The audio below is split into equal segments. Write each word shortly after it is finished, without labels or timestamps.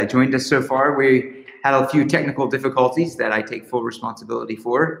joined us so far. We had a few technical difficulties that I take full responsibility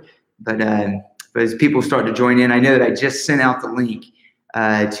for, but as people start to join in, I know that I just sent out the link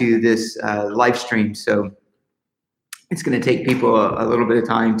to this live stream, so it's going to take people a little bit of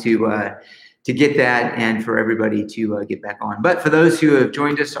time to get that and for everybody to get back on. But for those who have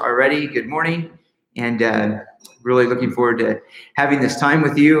joined us already, good morning, and really looking forward to having this time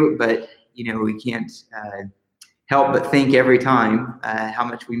with you. But we can't help but think every time how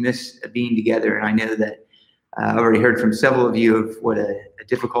much we miss being together. And I know that I've already heard from several of you of what a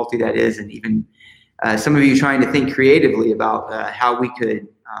difficulty that is, and even some of you trying to think creatively about how we could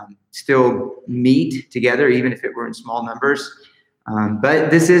still meet together, even if it were in small numbers.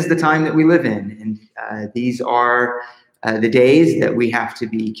 But this is the time that we live in, and these are the days that we have to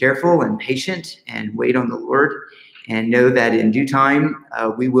be careful and patient and wait on the Lord, and know that in due time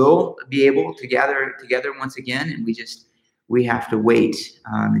we will be able to gather together once again, and we have to wait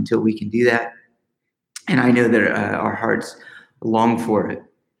until we can do that. And I know that our hearts long for it.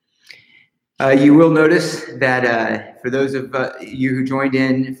 You will notice that for those of you who joined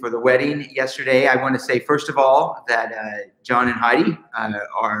in for the wedding yesterday, I want to say, first of all, that John and Heidi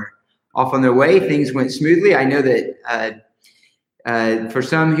are off on their way. Things went smoothly. I know that for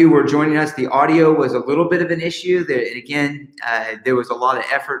some who were joining us, the audio was a little bit of an issue. And again, there was a lot of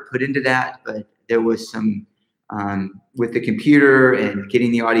effort put into that, but there was some with the computer and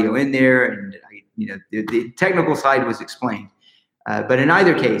getting the audio in there, and the technical side was explained. But in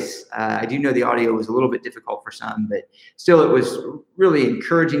either case, I do know the audio was a little bit difficult for some, but still it was really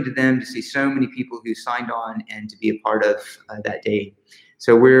encouraging to them to see so many people who signed on and to be a part of that day.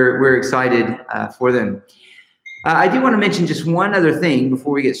 So we're excited for them. I do want to mention just one other thing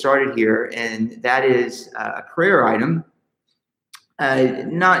before we get started here, and that is a prayer item.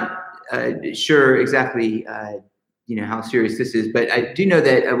 Not sure exactly how serious this is, but I do know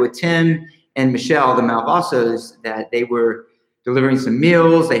that with Tim and Michelle, the Malvasos, that they were delivering some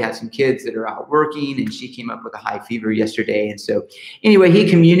meals. They had some kids that are out working, and she came up with a high fever yesterday. And so anyway, he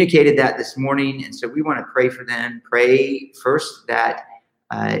communicated that this morning. And so we want to pray for them. Pray first that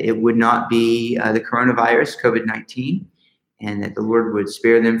it would not be the coronavirus, COVID-19, and that the Lord would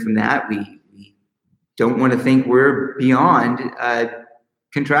spare them from that. We don't want to think we're beyond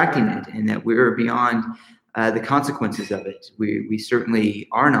contracting it, and that we're beyond the consequences of it. We certainly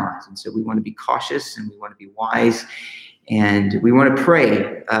are not. And so we want to be cautious, and we want to be wise, and we want to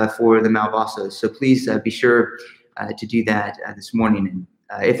pray for the Malvasos. So please be sure to do that this morning.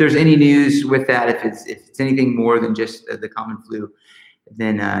 And if there's any news with that, if it's anything more than just the common flu,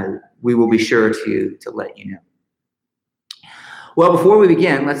 then we will be sure to let you know. Well, before we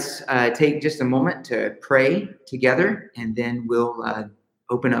begin, let's take just a moment to pray together, and then we'll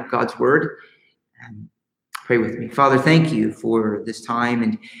open up God's Word. Pray with me. Father, thank you for this time,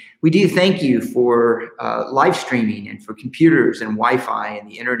 and we do thank you for live streaming and for computers and Wi-Fi and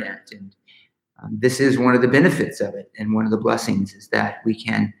the internet. And this is one of the benefits of it, and one of the blessings is that we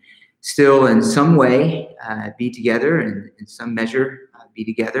can still in some way be together, and in some measure be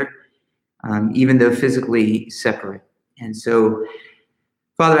together, even though physically separate. And so,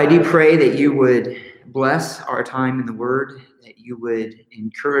 Father, I do pray that you would bless our time in the Word, that you would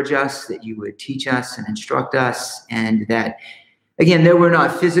encourage us, that you would teach us and instruct us, and that, again, though we're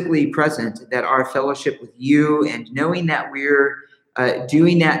not physically present, that our fellowship with you, and knowing that we're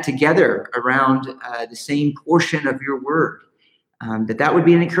doing that together around the same portion of your Word, that would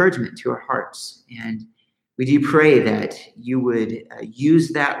be an encouragement to our hearts. And we do pray that you would use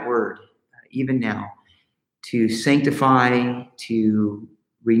that Word even now to sanctify, to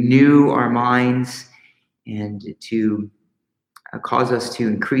renew our minds, and to cause us to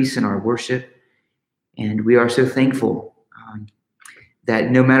increase in our worship. And we are so thankful that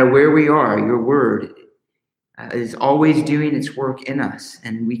no matter where we are, your Word is always doing its work in us,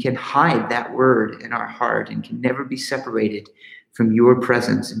 and we can hide that Word in our heart and can never be separated from your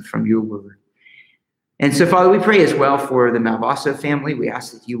presence and from your Word. And so, Father, we pray as well for the Malvaso family. We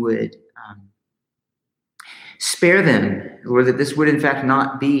ask that you would spare them, or that this would in fact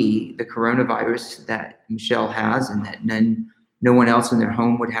not be the coronavirus that Michelle has, and that no one else in their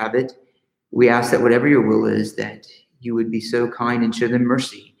home would have it. We ask that whatever your will is, that you would be so kind and show them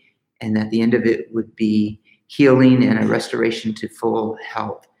mercy, and that the end of it would be healing and a restoration to full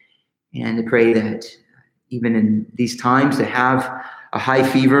health. And I pray that even in these times, to have a high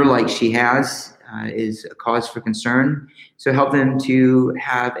fever like she has is a cause for concern. So help them to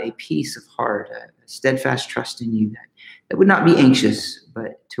have a peace of heart, a steadfast trust in you, that would not be anxious,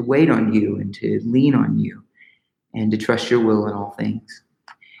 but to wait on you and to lean on you and to trust your will in all things.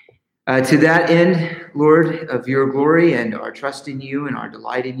 To that end, Lord, of your glory and our trust in you and our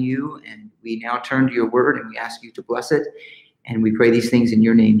delight in you, and we now turn to your word and we ask you to bless it, and we pray these things in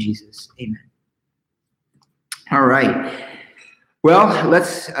your name, Jesus. Amen. All right. Well,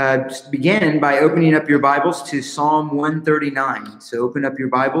 let's begin by opening up your Bibles to Psalm 139. So open up your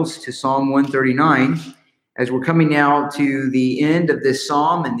Bibles to Psalm 139 as we're coming now to the end of this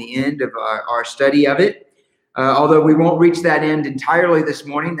psalm and the end of our study of it. Although we won't reach that end entirely this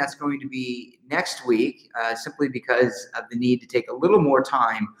morning, that's going to be next week, simply because of the need to take a little more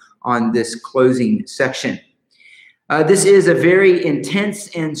time on this closing section. This is a very intense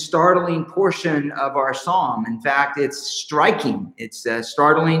and startling portion of our psalm. In fact, it's striking. It's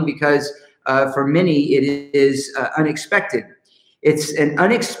startling because for many it is unexpected. It's an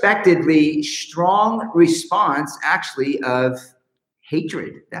unexpectedly strong response, actually, of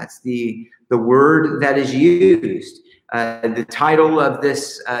hatred. That's the word that is used. The title of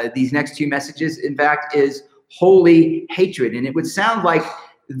these next two messages, in fact, is Holy Hatred. And it would sound like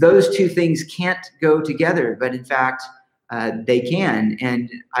those two things can't go together, but in fact, they can. And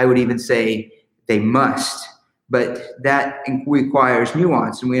I would even say they must. But that requires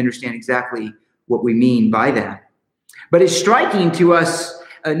nuance, and we understand exactly what we mean by that. But it's striking to us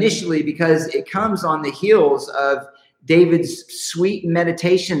initially because it comes on the heels of David's sweet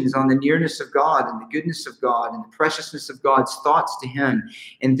meditations on the nearness of God and the goodness of God and the preciousness of God's thoughts to him.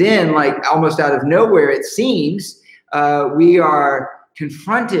 And then, like almost out of nowhere, it seems, we are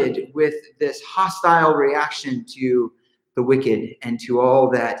confronted with this hostile reaction to the wicked and to all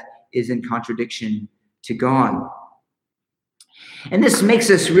that is in contradiction to God. And this makes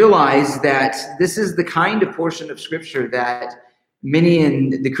us realize that this is the kind of portion of Scripture that many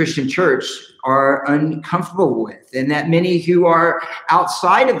in the Christian church are uncomfortable with, and that many who are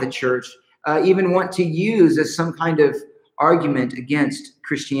outside of the church even want to use as some kind of argument against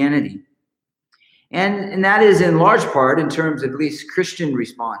Christianity. And that is in large part in terms of at least Christian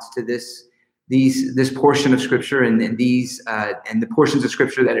response to this portion of Scripture and the portions of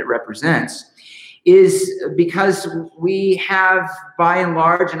Scripture that it represents, is because we have, by and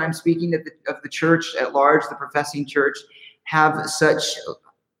large, and I'm speaking of the church at large, the professing church, have such,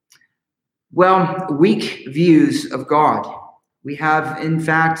 weak views of God. We have, in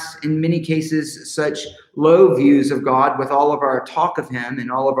fact, in many cases, such low views of God with all of our talk of him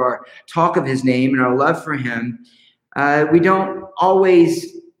and all of our talk of his name and our love for him. We don't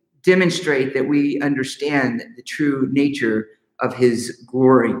always demonstrate that we understand the true nature of his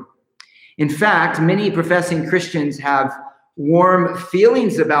glory. In fact, many professing Christians have warm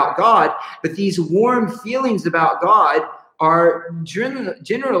feelings about God, but these warm feelings about God are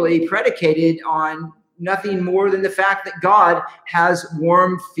generally predicated on nothing more than the fact that God has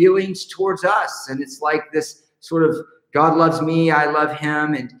warm feelings towards us. And it's like this sort of God loves me, I love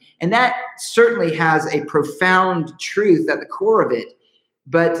him. And that certainly has a profound truth at the core of it.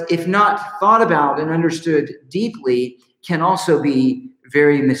 But if not thought about and understood deeply, can also be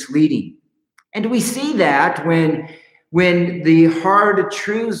very misleading. And we see that when the hard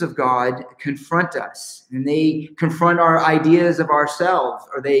truths of God confront us, and they confront our ideas of ourselves,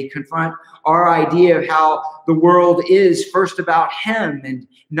 or they confront our idea of how the world is first about him and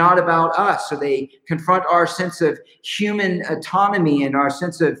not about us, so they confront our sense of human autonomy and our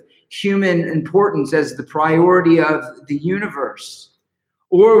sense of human importance as the priority of the universe.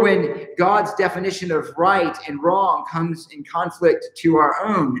 Or when God's definition of right and wrong comes in conflict to our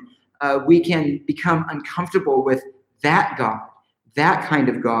own, we can become uncomfortable with that God, that kind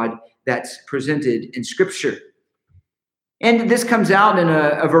of God that's presented in Scripture. And this comes out in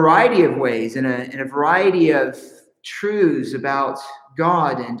a variety of ways, in a variety of truths about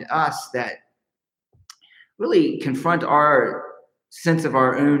God and us that really confront our sense of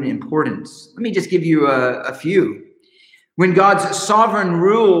our own importance. Let me just give you a few. When God's sovereign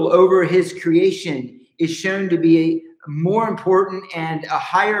rule over his creation is shown to be more important and a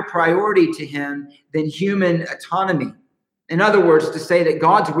higher priority to him than human autonomy. In other words, to say that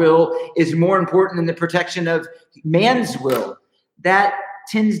God's will is more important than the protection of man's will, that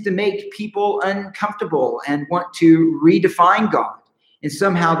tends to make people uncomfortable and want to redefine God. And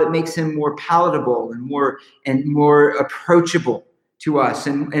somehow that makes him more palatable and more approachable to us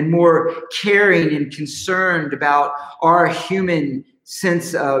and more caring and concerned about our human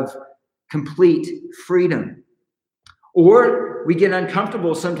sense of complete freedom. Or we get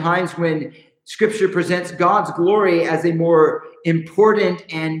uncomfortable sometimes when Scripture presents God's glory as a more important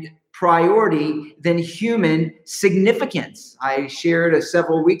and priority than human significance. I shared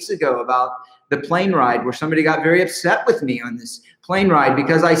several weeks ago about the plane ride where somebody got very upset with me on this plane ride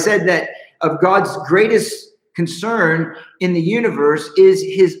because I said that of God's greatest concern in the universe is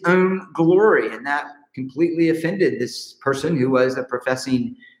his own glory. And that completely offended this person who was a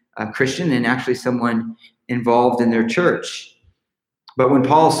professing Christian and actually someone involved in their church. But when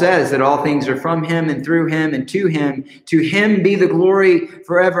Paul says that all things are from him and through him and to him be the glory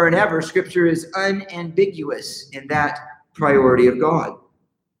forever and ever, Scripture is unambiguous in that priority of God.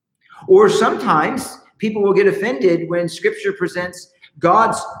 Or sometimes people will get offended when Scripture presents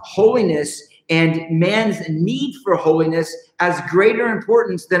God's holiness and man's need for holiness as greater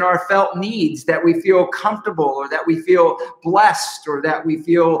importance than our felt needs, that we feel comfortable or that we feel blessed or that we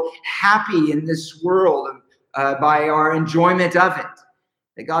feel happy in this world by our enjoyment of it.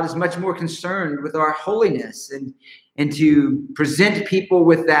 That God is much more concerned with our holiness, and to present people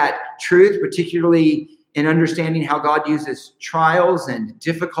with that truth, particularly in understanding how God uses trials and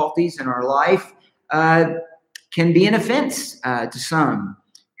difficulties in our life, can be an offense to some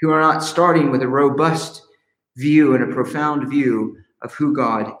who are not starting with a robust view and a profound view of who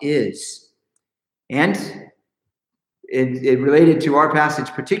God is. And it related to our passage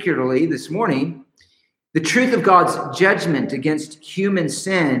particularly this morning, the truth of God's judgment against human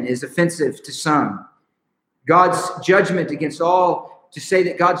sin is offensive to some. To say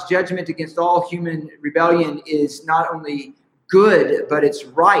that God's judgment against all human rebellion is not only good, but it's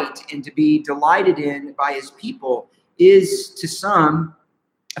right and to be delighted in by his people is to some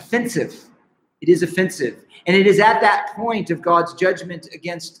offensive. It is offensive. And it is at that point of God's judgment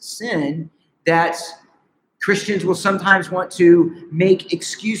against sin that Christians will sometimes want to make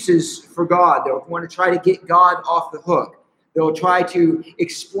excuses for God. They'll want to try to get God off the hook. They'll try to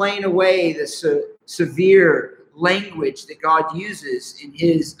explain away the severe language that God uses in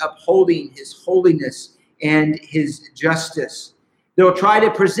his upholding his holiness and his justice. They'll try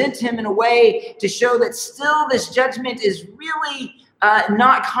to present him in a way to show that still this judgment is really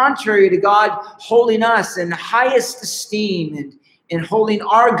not contrary to God holding us in highest esteem and holding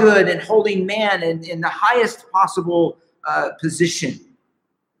our good and holding man in the highest possible position.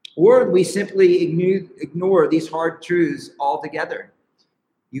 Or we simply ignore these hard truths altogether.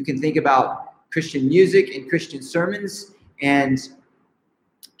 You can think about Christian music and Christian sermons, and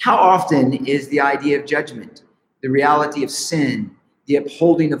how often is the idea of judgment, the reality of sin, the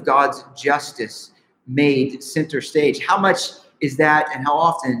upholding of God's justice made center stage? How much is that, and how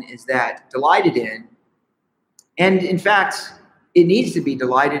often is that delighted in? And in fact, it needs to be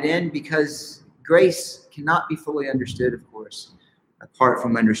delighted in, because grace cannot be fully understood, of course, apart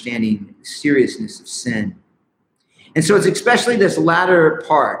from understanding the seriousness of sin. And so it's especially this latter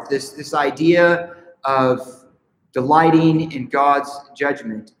part, this idea of delighting in God's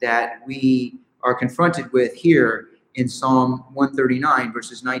judgment, that we are confronted with here in Psalm 139,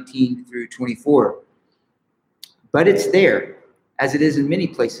 verses 19 through 24. But it's there, as it is in many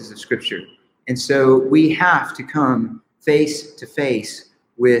places of Scripture. And so we have to come face to face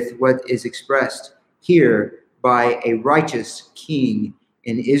with what is expressed here by a righteous king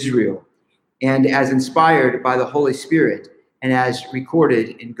in Israel, and as inspired by the Holy Spirit and as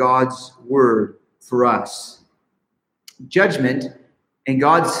recorded in God's word for us. Judgment and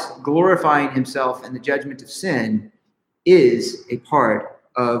God's glorifying himself in the judgment of sin is a part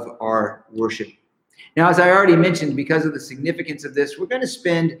of our worship. Now, as I already mentioned, because of the significance of this, we're going to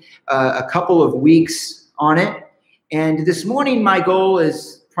spend a couple of weeks on it. And this morning, my goal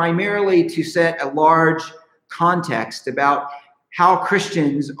is primarily to set a large context about how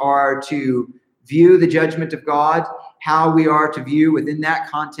Christians are to view the judgment of God, how we are to view within that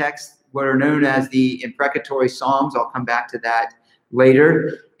context what are known as the imprecatory Psalms. I'll come back to that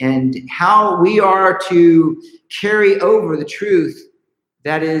later. And how we are to carry over the truth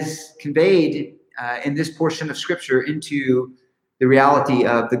that is conveyed in this portion of Scripture into the reality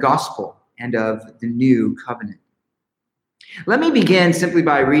of the gospel and of the new covenant. Let me begin simply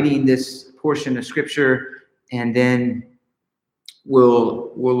by reading this portion of Scripture, and then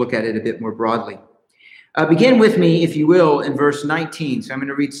we'll look at it a bit more broadly. Begin with me, if you will, in verse 19. So I'm going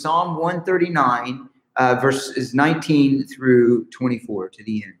to read Psalm 139, verses 19 through 24 to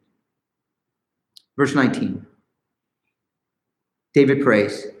the end. Verse 19. David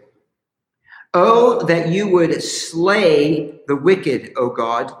prays, "Oh, that you would slay the wicked, O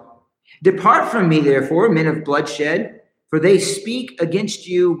God. Depart from me, therefore, men of bloodshed, for they speak against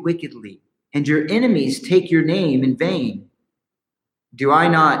you wickedly, and your enemies take your name in vain. Do I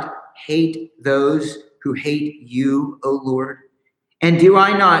not hate those who hate you, O Lord? And do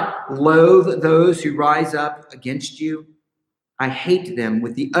I not loathe those who rise up against you? I hate them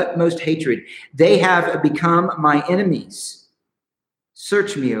with the utmost hatred. They have become my enemies.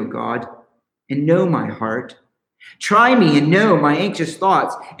 Search me, O God, and know my heart. Try me and know my anxious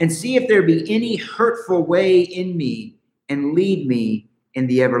thoughts, and see if there be any hurtful way in me, and lead me in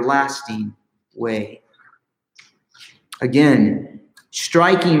the everlasting way. Again,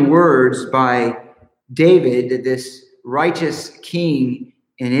 striking words by David, this righteous king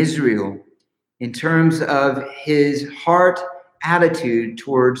in Israel, in terms of his heart attitude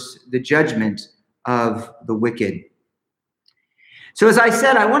towards the judgment of the wicked. So as I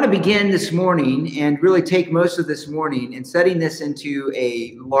said, I want to begin this morning and really take most of this morning in setting this into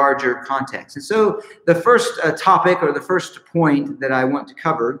a larger context. And so the first topic, or the first point that I want to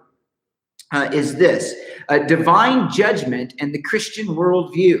cover is this: divine judgment and the Christian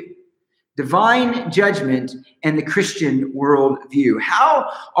worldview. Divine judgment and the Christian worldview. How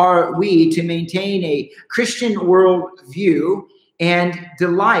are we to maintain a Christian worldview and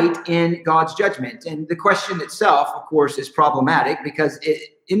delight in God's judgment? And the question itself, of course, is problematic because it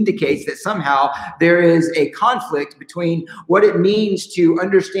indicates that somehow there is a conflict between what it means to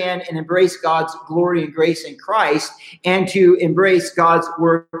understand and embrace God's glory and grace in Christ and to embrace God's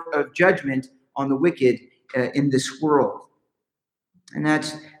work of judgment on the wicked in this world. And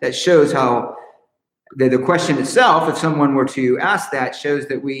that shows how the question itself, if someone were to ask that, shows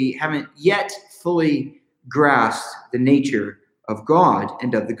that we haven't yet fully grasped the nature of God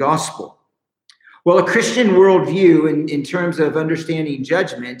and of the gospel. Well, a Christian worldview in terms of understanding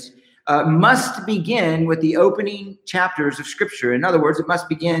judgment must begin with the opening chapters of Scripture. In other words, it must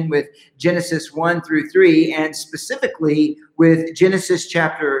begin with Genesis 1 through 3, and specifically with Genesis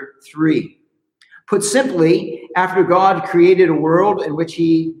chapter 3. Put simply, after God created a world in which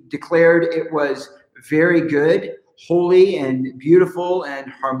he declared it was very good, holy and beautiful and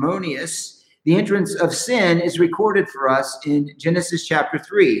harmonious, the entrance of sin is recorded for us in Genesis chapter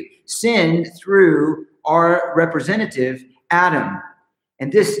 3. Sin through our representative, Adam.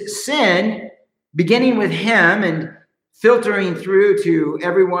 And this sin, beginning with him and filtering through to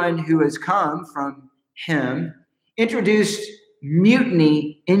everyone who has come from him, introduced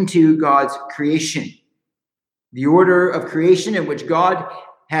mutiny into God's creation. The order of creation in which God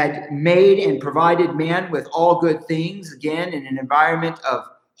had made and provided man with all good things, again, in an environment of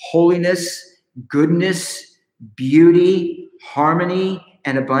holiness, goodness, beauty, harmony,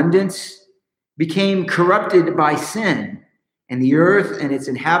 and abundance, became corrupted by sin, and the earth and its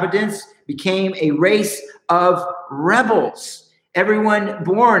inhabitants became a race of rebels. Everyone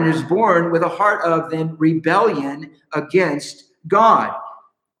born is born with a heart of then rebellion against God.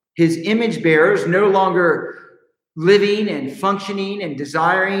 His image bearers, no longer living and functioning and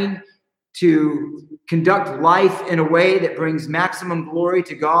desiring to conduct life in a way that brings maximum glory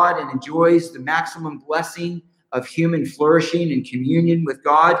to God and enjoys the maximum blessing of human flourishing and communion with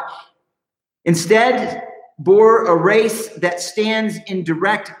God, instead bore a race that stands in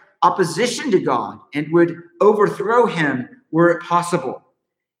direct opposition to God and would overthrow him were it possible.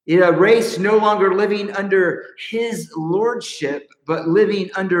 A race no longer living under his lordship, but living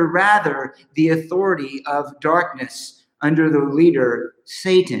under rather the authority of darkness, under the leader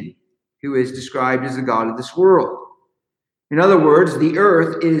Satan, who is described as the god of this world. In other words, the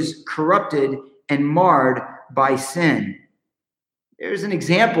earth is corrupted and marred by sin. There's an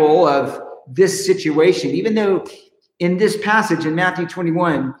example of this situation, even though in this passage in Matthew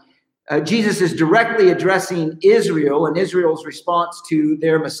 21, Jesus is directly addressing Israel and Israel's response to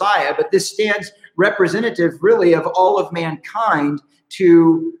their Messiah, but this stands representative really of all of mankind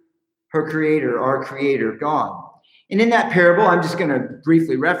to her creator, our creator, God. And in that parable, I'm just going to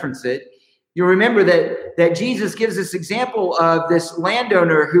briefly reference it. You'll remember that Jesus gives this example of this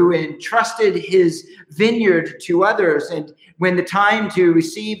landowner who entrusted his vineyard to others. And when the time to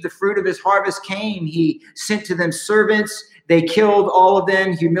receive the fruit of his harvest came, he sent to them servants. They killed all of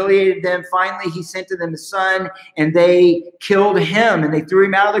them, humiliated them. Finally, he sent to them the son, and they killed him, and they threw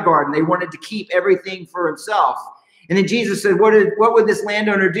him out of the garden. They wanted to keep everything for himself. And then Jesus said, what would this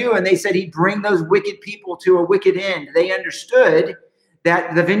landowner do? And they said he'd bring those wicked people to a wicked end. They understood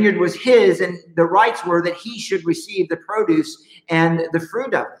that the vineyard was his, and the rights were that he should receive the produce and the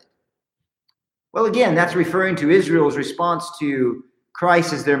fruit of it. Well, again, that's referring to Israel's response to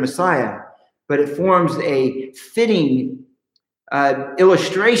Christ as their Messiah, but it forms a fitting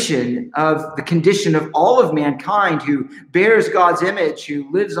illustration of the condition of all of mankind who bears God's image, who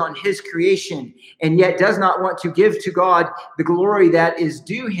lives on his creation, and yet does not want to give to God the glory that is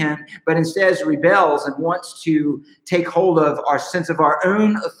due him, but instead rebels and wants to take hold of our sense of our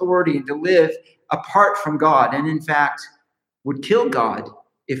own authority and to live apart from God, and in fact would kill God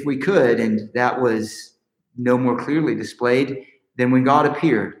if we could. And that was no more clearly displayed than when God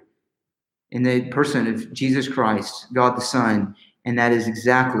appeared in the person of Jesus Christ, God the Son, and that is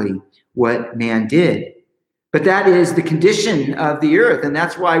exactly what man did. But that is the condition of the earth. And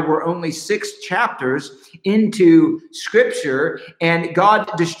that's why we're only 6 chapters into Scripture, and God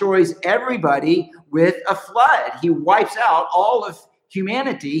destroys everybody with a flood. He wipes out all of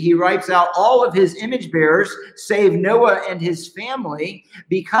humanity. He wipes out all of his image bearers, save Noah and his family,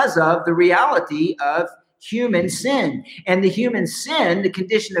 because of the reality of human sin. And the human sin, the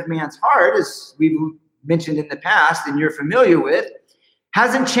condition of man's heart, as we've mentioned in the past and you're familiar with,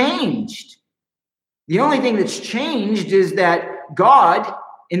 hasn't changed. The only thing that's changed is that God,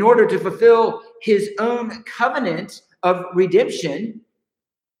 in order to fulfill his own covenant of redemption,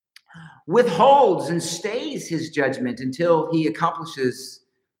 withholds and stays his judgment until he accomplishes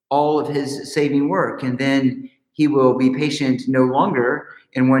all of his saving work. And then he will be patient no longer,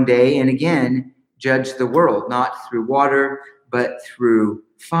 and one day and again judge the world, not through water, but through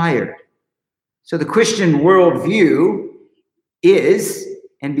fire. So the Christian worldview is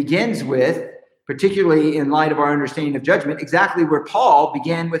and begins with, particularly in light of our understanding of judgment, exactly where Paul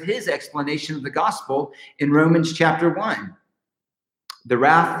began with his explanation of the gospel in Romans chapter 1. The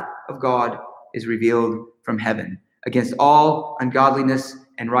wrath of God is revealed from heaven against all ungodliness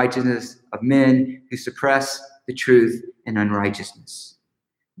and righteousness of men who suppress the truth in unrighteousness.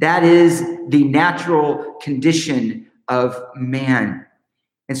 That is the natural condition of man.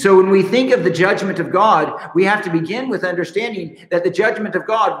 And so when we think of the judgment of God, we have to begin with understanding that the judgment of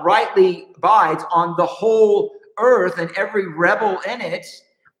God rightly abides on the whole earth and every rebel in it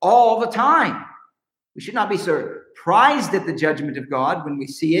all the time. We should not be surprised at the judgment of God when we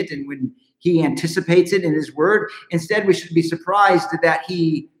see it and when he anticipates it in his word. Instead, we should be surprised that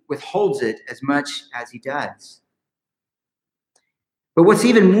he withholds it as much as he does. But what's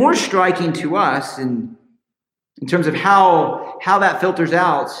even more striking to us in terms of how that filters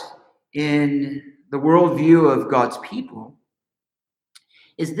out in the worldview of God's people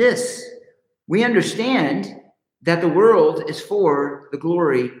is this. We understand that the world is for the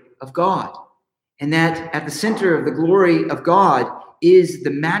glory of God, and that at the center of the glory of God is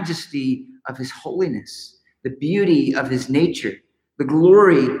the majesty of his holiness, the beauty of his nature, the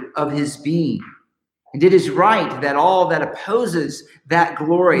glory of his being. And it is right that all that opposes that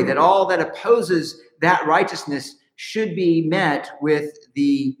glory, that all that opposes that righteousness should be met with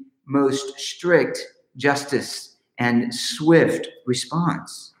the most strict justice and swift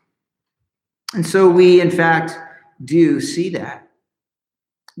response. And so we, in fact, do see that.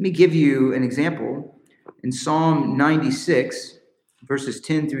 Let me give you an example. In Psalm 96, verses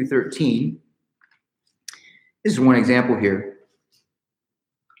 10 through 13, this is one example here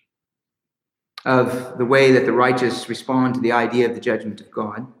of the way that the righteous respond to the idea of the judgment of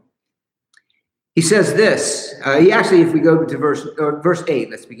God. He says this. If we go to verse 8,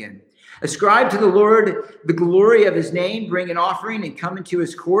 let's begin. Ascribe to the Lord the glory of his name, bring an offering and come into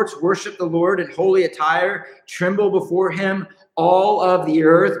his courts, worship the Lord in holy attire, tremble before him, all of the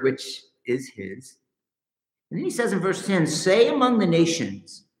earth, which is his. And then he says in verse 10, say among the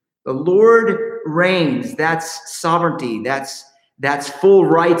nations, the Lord reigns. That's sovereignty. That's full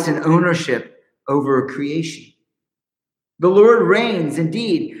rights and ownership over creation. The Lord reigns.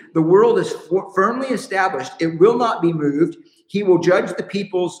 Indeed, the world is firmly established. It will not be moved. He will judge the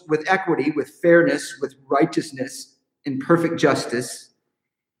peoples with equity, with fairness, with righteousness, and perfect justice.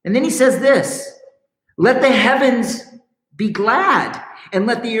 And then he says this, let the heavens be glad, and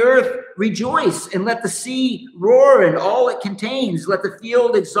let the earth rejoice, and let the sea roar and all it contains. Let the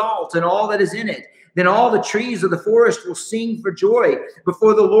field exult and all that is in it. Then all the trees of the forest will sing for joy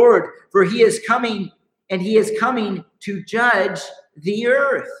before the Lord, for he is coming, and he is coming to judge the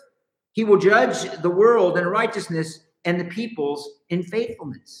earth. He will judge the world in righteousness and the peoples in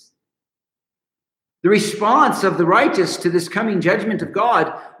faithfulness. The response of the righteous to this coming judgment of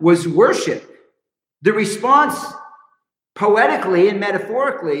God was worship. The response, poetically and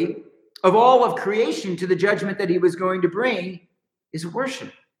metaphorically, of all of creation to the judgment that he was going to bring is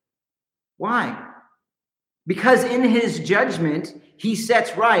worship. Why? Because in his judgment, he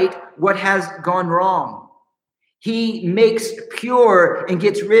sets right what has gone wrong. He makes pure and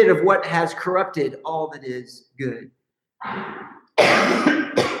gets rid of what has corrupted all that is good.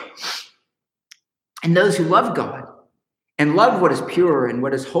 And those who love God and love what is pure and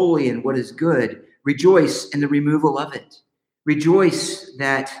what is holy and what is good rejoice in the removal of it. Rejoice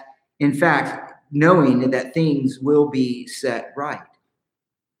that, in fact, knowing that things will be set right.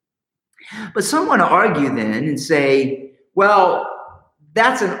 But some want to argue then and say, well,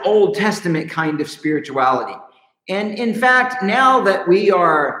 that's an Old Testament kind of spirituality. And in fact, now that we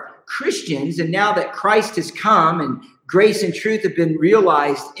are Christians and now that Christ has come and grace and truth have been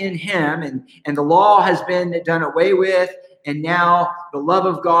realized in him and the law has been done away with, and now the love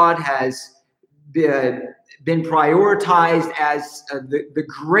of God has been prioritized as the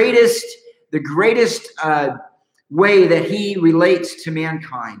greatest way that he relates to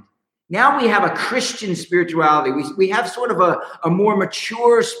mankind. Now we have a Christian spirituality. We have sort of a more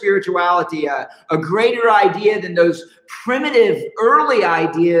mature spirituality, a greater idea than those primitive early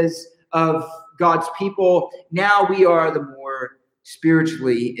ideas of God's people. Now we are the more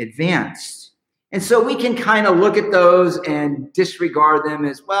spiritually advanced. And so we can kind of look at those and disregard them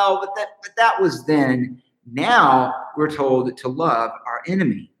as well, but that was then. Now we're told to love our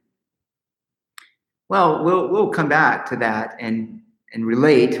enemy. Well, we'll come back to that and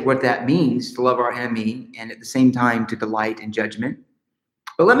relate what that means to love our enemy and at the same time to delight in judgment.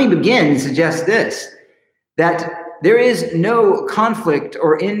 But let me begin and suggest this, that there is no conflict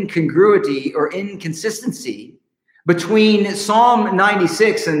or incongruity or inconsistency between Psalm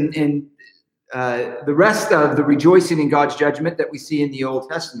 96 and the rest of the rejoicing in God's judgment that we see in the Old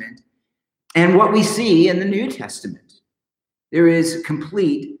Testament and what we see in the New Testament. There is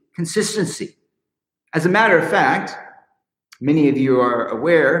complete consistency. As a matter of fact, many of you are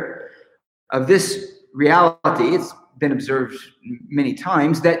aware of this reality. It's been observed many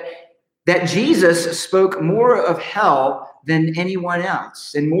times that Jesus spoke more of hell than anyone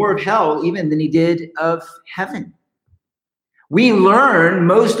else, and more of hell even than he did of heaven. We learn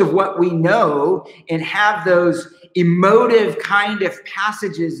most of what we know and have those emotive kind of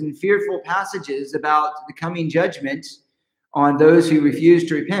passages and fearful passages about the coming judgment on those who refuse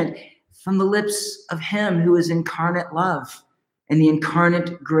to repent from the lips of him who is incarnate love and the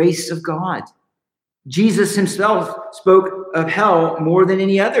incarnate grace of God. Jesus himself spoke of hell more than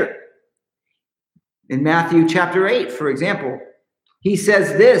any other. In Matthew chapter 8, for example, he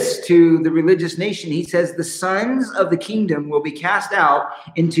says this to the religious nation. He says, the sons of the kingdom will be cast out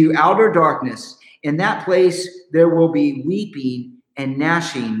into outer darkness. In that place, there will be weeping and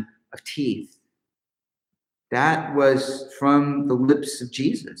gnashing of teeth. That was from the lips of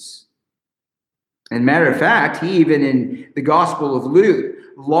Jesus. And matter of fact, he even in the Gospel of Luke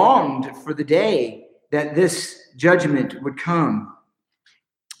longed for the day that this judgment would come.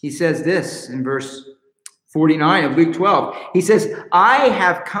 He says this in verse 49 of Luke 12. He says, I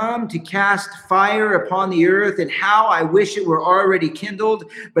have come to cast fire upon the earth, and how I wish it were already kindled,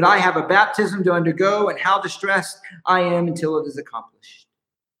 but I have a baptism to undergo, and how distressed I am until it is accomplished.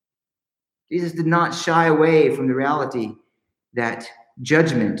 Jesus did not shy away from the reality that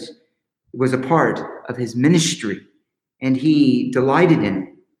judgment was a part of his ministry, and he delighted in it.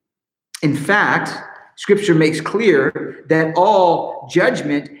 In fact, Scripture makes clear that all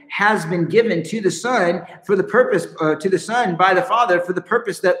judgment has been given to the Son for the purpose, to the Son by the Father for the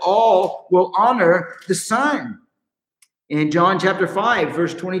purpose that all will honor the Son. In John chapter 5,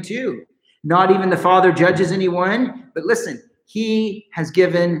 verse 22, not even the Father judges anyone, but listen, he has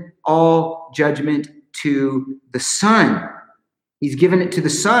given all judgment to the Son. He's given it to the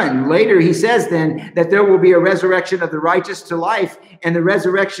Son. Later, he says then that there will be a resurrection of the righteous to life and the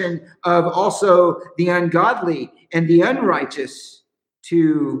resurrection of also the ungodly and the unrighteous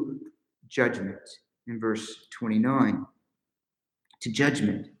to judgment. In verse 29, to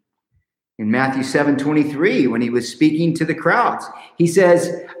judgment. In Matthew 7:23, when he was speaking to the crowds, he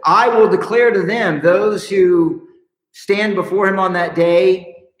says, I will declare to them, those who stand before him on that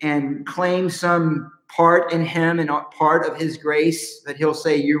day and claim some part in him and part of his grace, that he'll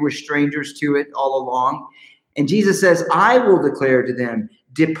say, you were strangers to it all along. And Jesus says, I will declare to them,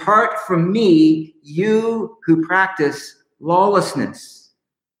 depart from me, you who practice lawlessness.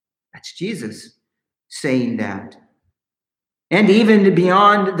 That's Jesus saying that. And even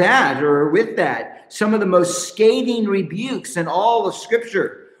beyond that, or with that, some of the most scathing rebukes in all of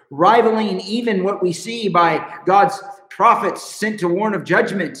Scripture, rivaling even what we see by God's prophets sent to warn of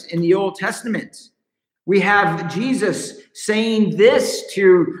judgment in the Old Testament. We have Jesus saying this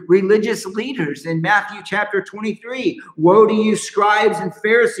to religious leaders in Matthew chapter 23. Woe to you, scribes and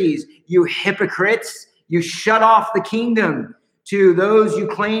Pharisees, you hypocrites! You shut off the kingdom to those you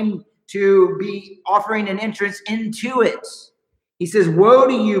claim to be offering an entrance into it. He says, woe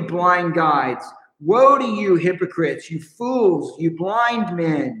to you, blind guides! Woe to you, hypocrites! You fools, you blind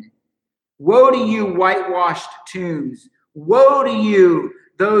men! Woe to you, whitewashed tombs! Woe to you,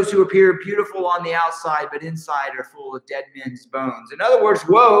 those who appear beautiful on the outside, but inside are full of dead men's bones. In other words,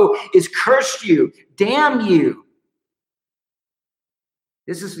 woe is curse you, damn you.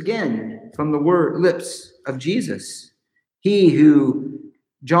 This is again from the lips of Jesus, he who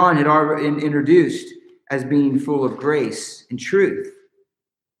John had already introduced as being full of grace and truth.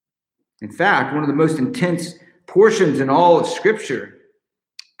 In fact, one of the most intense portions in all of Scripture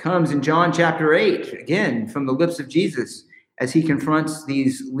comes in John chapter 8, again from the lips of Jesus, as he confronts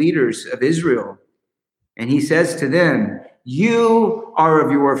these leaders of Israel. And he says to them, you are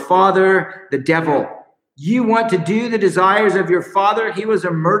of your father, the devil. You want to do the desires of your father. He was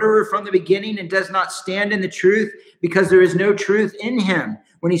a murderer from the beginning and does not stand in the truth because there is no truth in him.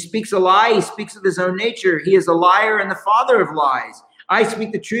 When he speaks a lie, he speaks of his own nature. He is a liar and the father of lies. I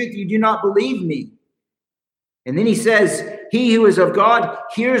speak the truth. You do not believe me. And then he says, he who is of God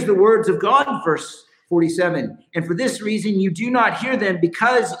hears the words of God, verse 47. And for this reason, you do not hear them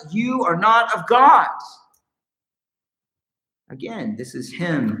because you are not of God. Again, this is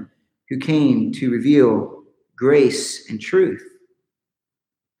him who came to reveal grace and truth.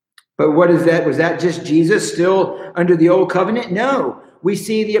 But what is that? Was that just Jesus still under the old covenant? No. We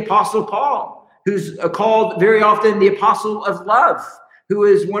see the Apostle Paul, who's called very often the Apostle of Love, who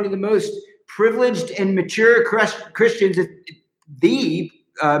is one of the most privileged and mature Christians, the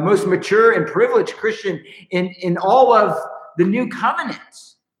most mature and privileged Christian in all of the new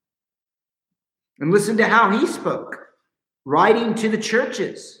covenants. And listen to how he spoke, writing to the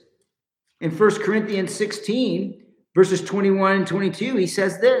churches. In 1 Corinthians 16, verses 21 and 22, he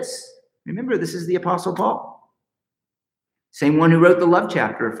says this. Remember, this is the Apostle Paul. Same one who wrote the love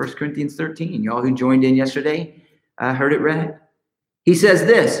chapter of 1 Corinthians 13. Y'all who joined in yesterday heard it read. He says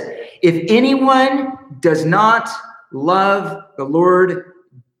this, if anyone does not love the Lord,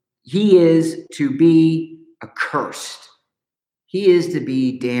 he is to be accursed. He is to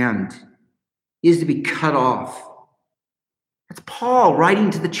be damned. He is to be cut off. That's Paul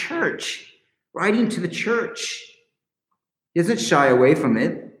writing to the church. Writing to the church. He doesn't shy away from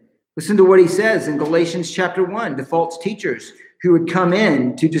it. Listen to what he says in Galatians chapter 1, the false teachers who would come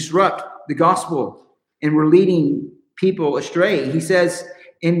in to disrupt the gospel and were leading people astray. He says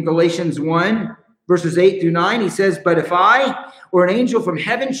in Galatians 1, verses 8 through 9, he says, but if I or an angel from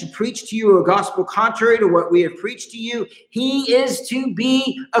heaven should preach to you a gospel contrary to what we have preached to you, he is to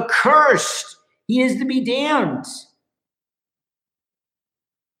be accursed. He is to be damned.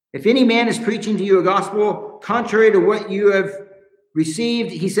 If any man is preaching to you a gospel contrary to what you have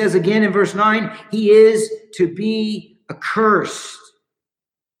received, he says again in verse 9, he is to be accursed.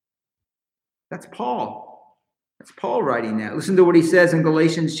 That's Paul. That's Paul writing that. Listen to what he says in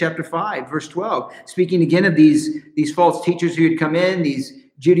Galatians chapter 5, verse 12. Speaking again of these false teachers who had come in, these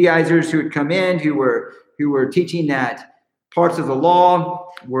Judaizers who had come in, who were teaching that parts of the law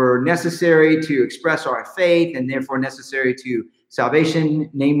were necessary to express our faith and therefore necessary to salvation,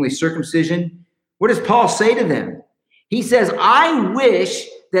 namely circumcision. What does Paul say to them? He says, I wish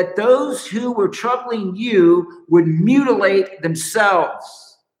that those who were troubling you would mutilate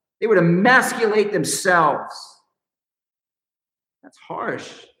themselves. They would emasculate themselves. That's harsh.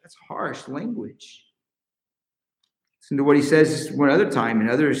 That's harsh language. Listen to what he says one other time, and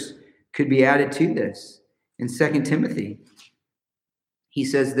others could be added to this. In 2 Timothy, he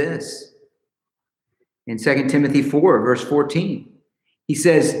says this. In 2 Timothy 4, verse 14. He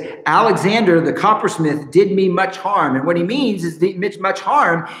says, Alexander, the coppersmith, did me much harm. And what he means is much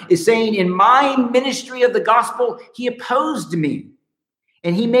harm is saying in my ministry of the gospel, he opposed me.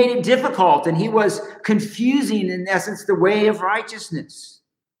 And he made it difficult. And he was confusing, in essence, the way of righteousness.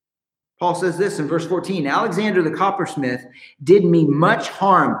 Paul says this in verse 14, Alexander, the coppersmith, did me much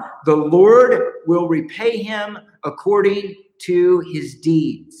harm. The Lord will repay him according to his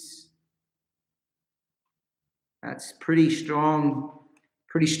deeds. That's pretty strong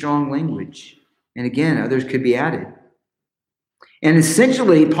language. And again, others could be added. And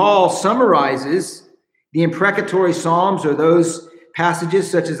essentially, Paul summarizes the imprecatory Psalms, or those passages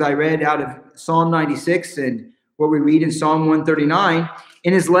such as I read out of Psalm 96 and what we read in Psalm 139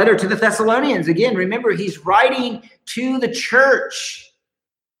 in his letter to the Thessalonians. Again, remember, he's writing to the church.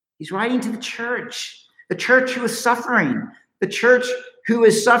 He's writing to the church who is suffering, the church who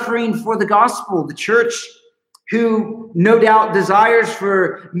is suffering for the gospel, the church who no doubt desires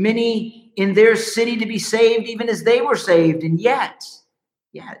for many in their city to be saved, even as they were saved. And yet,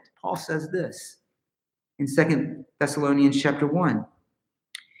 Paul says this in 2 Thessalonians chapter 1.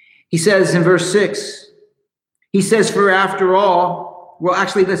 He says in verse 6, he says, for after all, well,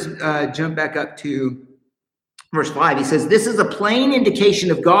 actually, let's jump back up to verse 5. He says, this is a plain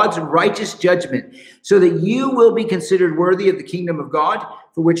indication of God's righteous judgment, so that you will be considered worthy of the kingdom of God,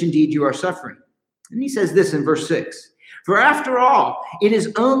 for which indeed you are suffering. And he says this in verse 6, for after all, it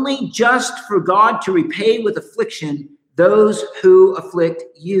is only just for God to repay with affliction those who afflict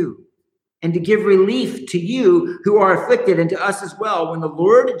you, and to give relief to you who are afflicted, and to us as well, when the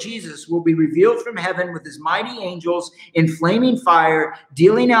Lord Jesus will be revealed from heaven with his mighty angels in flaming fire,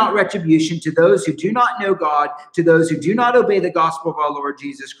 dealing out retribution to those who do not know God, to those who do not obey the gospel of our Lord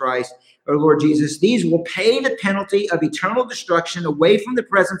Jesus Christ, our Lord Jesus. These will pay the penalty of eternal destruction away from the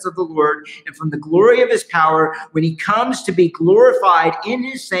presence of the Lord and from the glory of his power when he comes to be glorified in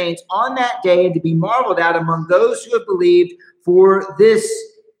his saints on that day and to be marveled at among those who have believed. For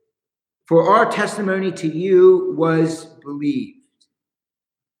our testimony to you was believed.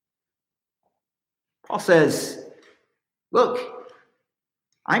 Paul says, look,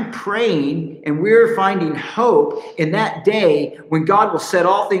 I'm praying and we're finding hope in that day when God will set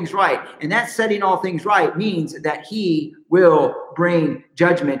all things right. And that setting all things right means that he will bring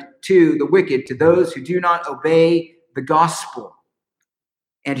judgment to the wicked, to those who do not obey the gospel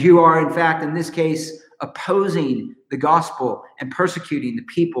and who are, in fact, in this case, opposing the gospel and persecuting the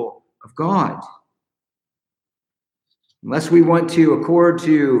people of God. Unless we want to accord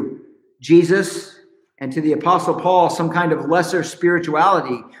to Jesus and to the Apostle Paul some kind of lesser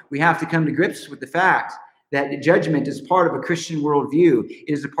spirituality, we have to come to grips with the fact that judgment is part of a Christian worldview.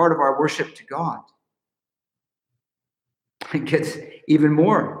 It is a part of our worship to God. It gets even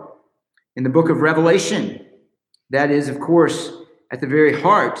more. In the book of Revelation, that is, of course, at the very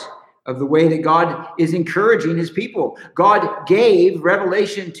heart of the way that God is encouraging his people. God gave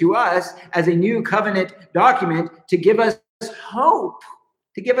Revelation to us as a new covenant document to give us hope,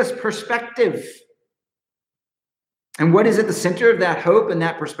 to give us perspective. And what is at the center of that hope and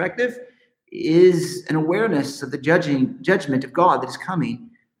that perspective is an awareness of the judgment of God that is coming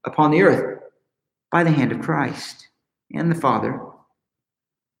upon the earth by the hand of Christ and the Father.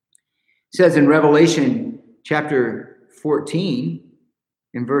 It says in Revelation chapter 14,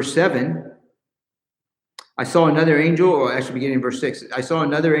 in verse 7, I saw another angel, or actually beginning in verse 6, I saw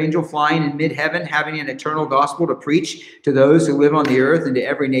another angel flying in mid-heaven, having an eternal gospel to preach to those who live on the earth and to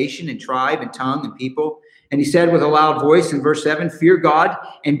every nation and tribe and tongue and people. And he said with a loud voice in verse 7, fear God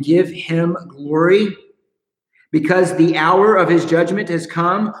and give him glory, because the hour of his judgment has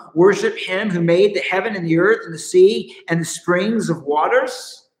come. Worship him who made the heaven and the earth and the sea and the springs of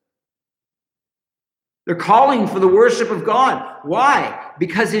waters. They're calling for the worship of God. Why?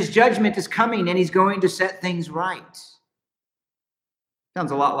 Because his judgment is coming and he's going to set things right.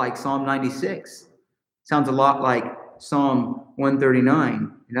 Sounds a lot like Psalm 96. Sounds a lot like Psalm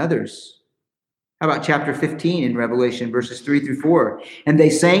 139 and others. How about chapter 15 in Revelation, verses 3 through 4? And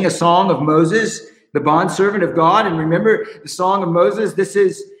they sang a song of Moses, the bondservant of God. And remember the song of Moses. This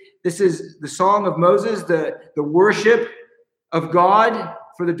is the song of Moses, the worship of God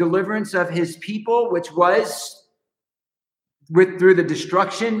for the deliverance of his people, which was through the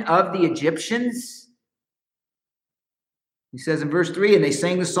destruction of the Egyptians. He says in verse 3, and they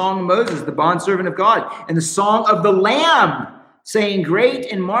sang the song of Moses, the bondservant of God, and the song of the Lamb, saying,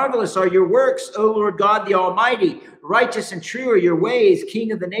 great and marvelous are your works, O Lord God the Almighty. Righteous and true are your ways,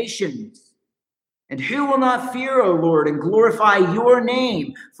 King of the nations. And who will not fear, O Lord, and glorify your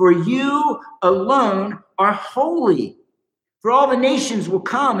name? For you alone are holy. For all the nations will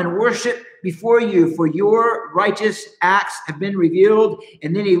come and worship before you, for your righteous acts have been revealed.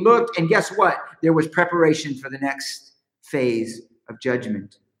 And then he looked, and guess what? There was preparation for the next phase of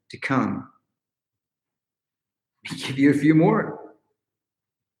judgment to come. I'll give you a few more.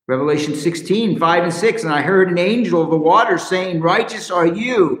 Revelation 16, 5 and 6. And I heard an angel of the waters saying, righteous are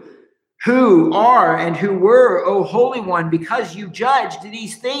you, who are and who were, O Holy One, because you judged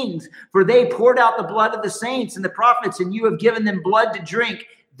these things. For they poured out the blood of the saints and the prophets, and you have given them blood to drink.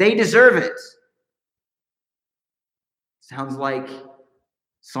 They deserve it. Sounds like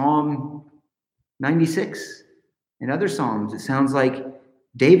Psalm 96 and other Psalms. It sounds like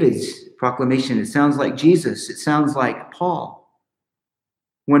David's proclamation. It sounds like Jesus. It sounds like Paul.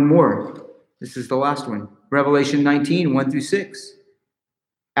 One more. This is the last one. Revelation 19, 1 through 6.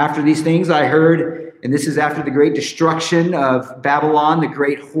 After these things I heard, and this is after the great destruction of Babylon, the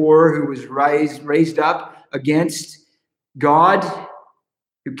great whore who was raised up against God,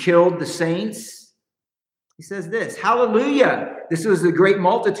 who killed the saints. He says this, hallelujah. This was the great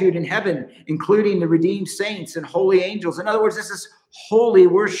multitude in heaven, including the redeemed saints and holy angels. In other words, this is holy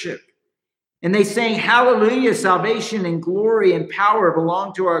worship. And they sang, hallelujah, salvation and glory and power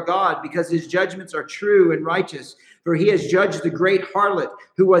belong to our God, because his judgments are true and righteous. For he has judged the great harlot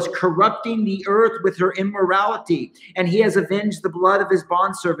who was corrupting the earth with her immorality, and he has avenged the blood of his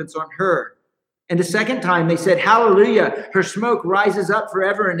bondservants on her. And the second time they said, hallelujah, her smoke rises up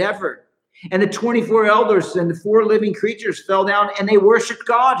forever and ever. And the 24 elders and the 4 living creatures fell down, and they worshiped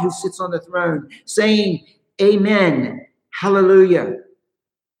God who sits on the throne, saying, amen, hallelujah.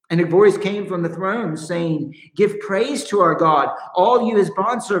 And a voice came from the throne saying, "Give praise to our God, all you his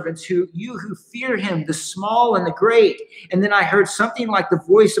bondservants, who fear him, the small and the great." And then I heard something like the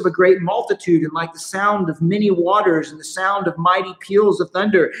voice of a great multitude, and like the sound of many waters, and the sound of mighty peals of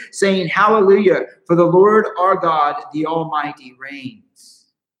thunder, saying, "Hallelujah, for the Lord our God, the Almighty,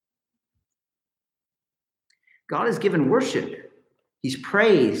 reigns." God is given worship. He's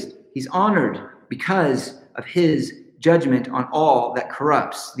praised. He's honored because of his judgment on all that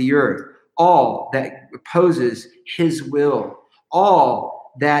corrupts the earth, all that opposes his will,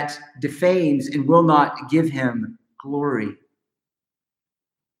 all that defames and will not give him glory.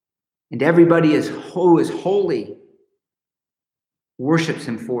 And everybody who is holy worships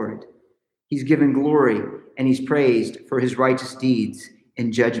him for it. He's given glory and he's praised for his righteous deeds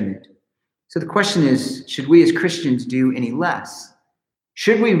in judgment. So the question is, should we as Christians do any less?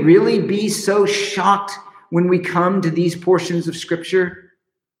 Should we really be so shocked when we come to these portions of Scripture?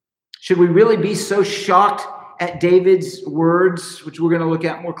 Should we really be so shocked at David's words, which we're going to look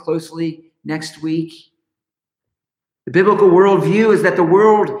at more closely next week? The biblical worldview is that the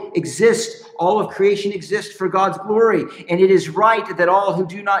world exists, all of creation exists for God's glory, and it is right that all who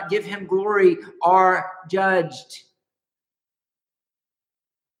do not give him glory are judged.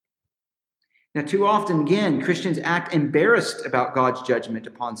 Now, too often, again, Christians act embarrassed about God's judgment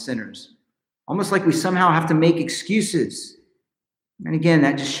upon sinners, almost like we somehow have to make excuses. And again,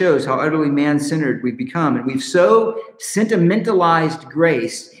 that just shows how utterly man-centered we've become. And we've so sentimentalized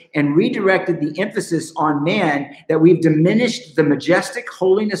grace and redirected the emphasis on man that we've diminished the majestic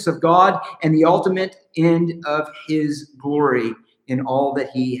holiness of God and the ultimate end of his glory in all that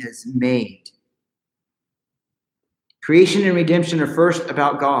he has made. Creation and redemption are first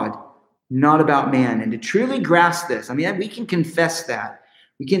about God, not about man. And to truly grasp this, I mean, we can confess that.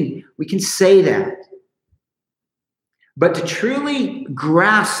 We can say that. But to truly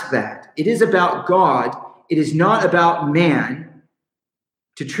grasp that it is about God, it is not about man,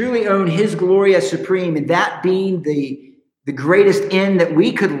 to truly own his glory as supreme, and that being the greatest end that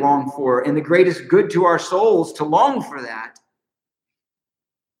we could long for and the greatest good to our souls to long for, that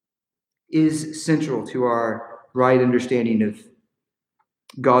is central to our right understanding of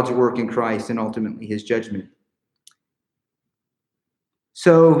God's work in Christ and ultimately his judgment.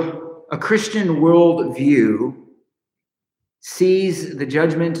 So a Christian worldview sees the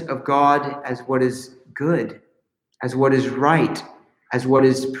judgment of God as what is good, as what is right, as what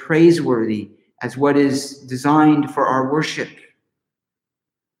is praiseworthy, as what is designed for our worship.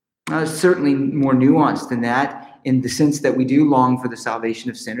 Now, it's certainly more nuanced than that in the sense that we do long for the salvation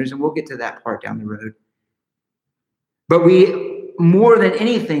of sinners, and we'll get to that part down the road. But we, more than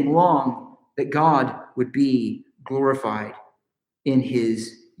anything, long that God would be glorified in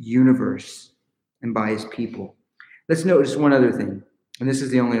his universe and by his people. Let's notice one other thing, and this is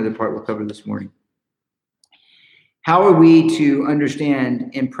the only other part we'll cover this morning. How are we to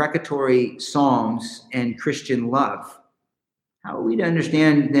understand imprecatory psalms and Christian love? How are we to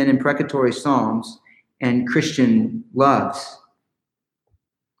understand then imprecatory psalms and Christian loves?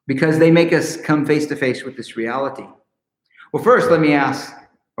 Because they make us come face to face with this reality. Well, first, let me ask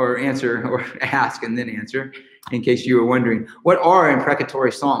and then answer, in case you were wondering. What are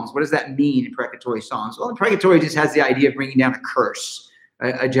imprecatory psalms? What does that mean, imprecatory psalms? Well, imprecatory just has the idea of bringing down a curse,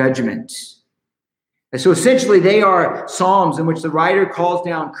 a judgment. And so essentially, they are psalms in which the writer calls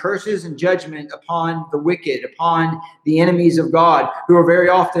down curses and judgment upon the wicked, upon the enemies of God, who are very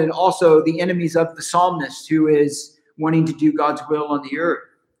often also the enemies of the psalmist, who is wanting to do God's will on the earth.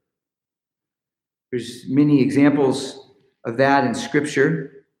 There's many examples of that in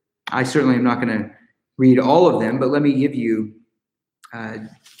Scripture. I certainly am not going to read all of them, but let me give you at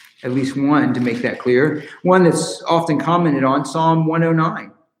least one to make that clear. One that's often commented on, Psalm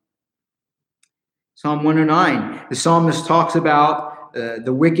 109. Psalm 109, the psalmist talks about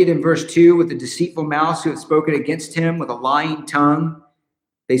the wicked in verse 2 with the deceitful mouths who have spoken against him with a lying tongue.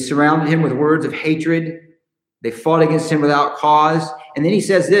 They surrounded him with words of hatred. They fought against him without cause. And then he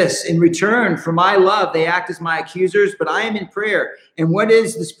says this, in return for my love, they act as my accusers, but I am in prayer. And what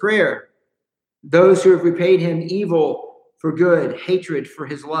is this prayer? Those who have repaid him evil for good, hatred for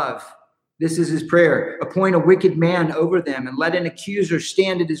his love. This is his prayer. Appoint a wicked man over them, and let an accuser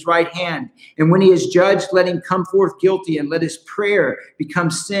stand at his right hand. And when he is judged, let him come forth guilty, and let his prayer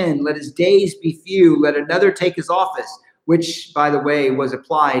become sin. Let his days be few. Let another take his office, which, by the way, was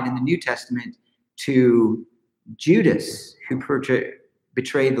applied in the New Testament to Judas, who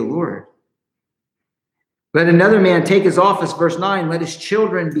betrayed the Lord. Let another man take his office, verse 9. Let his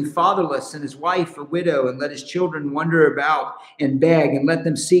children be fatherless and his wife a widow, and let his children wander about and beg, and let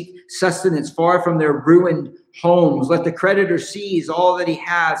them seek sustenance far from their ruined homes. Let the creditor seize all that he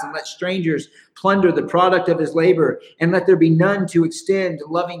has, and let strangers plunder the product of his labor, and let there be none to extend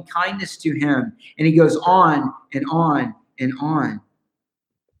loving kindness to him. And he goes on and on and on.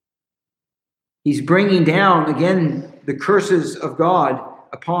 He's bringing down, again, the curses of God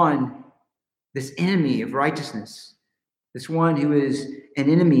upon this enemy of righteousness, this one who is an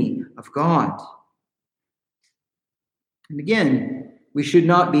enemy of God. And again, we should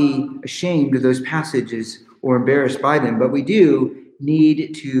not be ashamed of those passages or embarrassed by them, but we do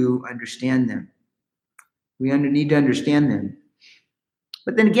need to understand them. We need to understand them.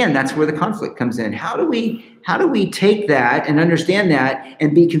 But then again, that's where the conflict comes in. How do we take that and understand that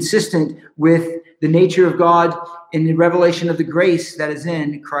and be consistent with the nature of God in the revelation of the grace that is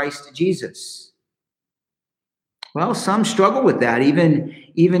in Christ Jesus? Well, some struggle with that,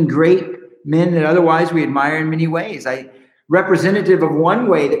 even great men that otherwise we admire in many ways. Representative of one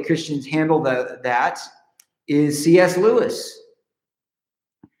way that Christians handle that is C.S. Lewis,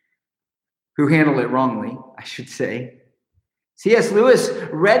 who handled it wrongly, I should say. C.S. Lewis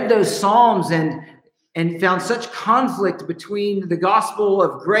read those Psalms and found such conflict between the gospel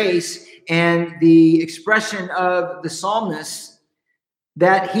of grace and the expression of the psalmist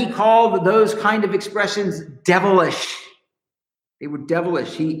that he called those kind of expressions devilish. They were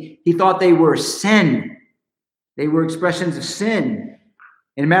devilish. He thought they were sin. They were expressions of sin.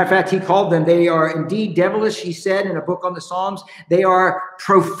 And as a matter of fact, he called them, they are indeed devilish, he said in a book on the Psalms. They are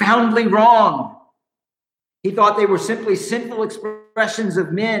profoundly wrong. He thought they were simply sinful expressions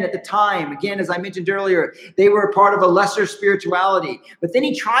of men at the time. Again, as I mentioned earlier, they were a part of a lesser spirituality. But then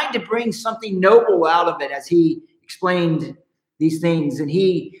he tried to bring something noble out of it as he explained these things. And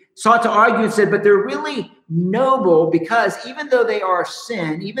he sought to argue and said, but they're really noble because even though they are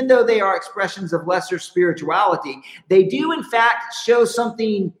sin, even though they are expressions of lesser spirituality, they do in fact show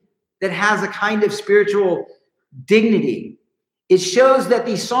something that has a kind of spiritual dignity. It shows that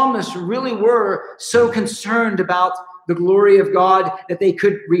these psalmists really were so concerned about the glory of God that they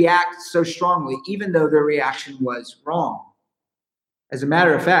could react so strongly, even though their reaction was wrong. As a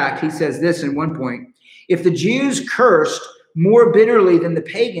matter of fact, he says this in one point: if the Jews cursed more bitterly than the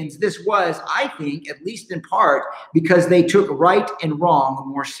pagans, this was, I think, at least in part, because they took right and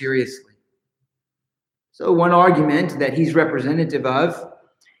wrong more seriously. So one argument that he's representative of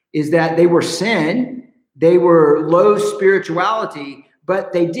is that they were sin, they were low spirituality,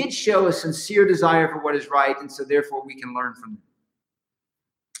 but they did show a sincere desire for what is right, and so therefore we can learn from them.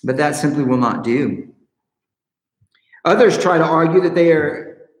 But that simply will not do. Others try to argue that they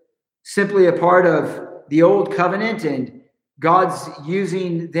are simply a part of the old covenant and God's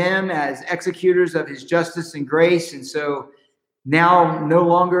using them as executors of his justice and grace. And so now no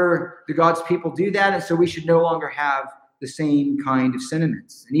longer do God's people do that. And so we should no longer have the same kind of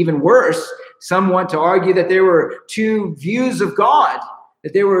sentiments. And even worse, some want to argue that there were two views of God,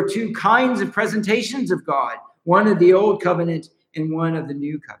 that there were two kinds of presentations of God, one of the old covenant and one of the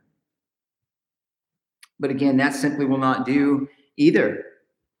new covenant. But again, that simply will not do either.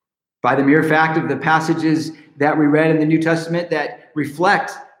 By the mere fact of the passages that we read in the New Testament that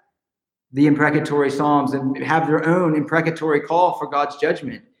reflect the imprecatory Psalms and have their own imprecatory call for God's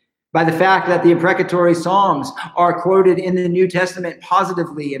judgment. By the fact that the imprecatory Psalms are quoted in the New Testament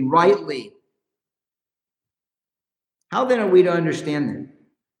positively and rightly. How then are we to understand them?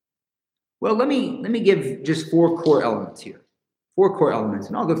 Well, let me give just four core elements here. Four core elements,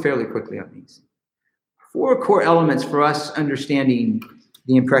 and I'll go fairly quickly on these. Four core elements for us understanding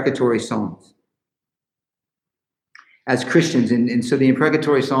the imprecatory Psalms as Christians. And so the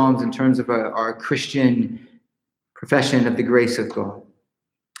imprecatory Psalms in terms of our Christian profession of the grace of God.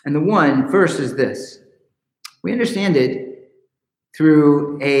 And the one first is this: we understand it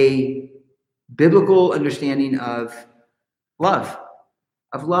through a biblical understanding of love.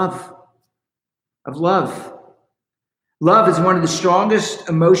 Love is one of the strongest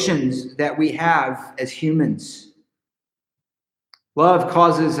emotions that we have as humans. Love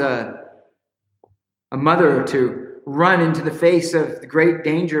causes a mother to run into the face of the great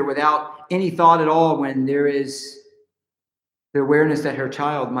danger without any thought at all when there is the awareness that her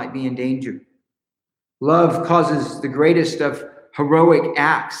child might be in danger. Love causes the greatest of heroic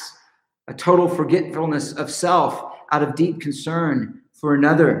acts, a total forgetfulness of self out of deep concern for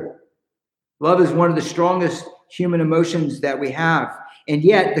another. Love is one of the strongest human emotions that we have. And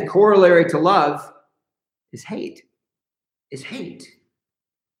yet the corollary to love is hate.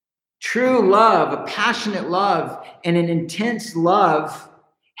 True love, a passionate love, and an intense love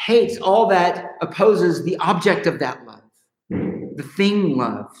hates all that opposes the object of that love, the thing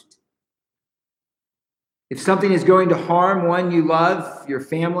loved. If something is going to harm one you love, your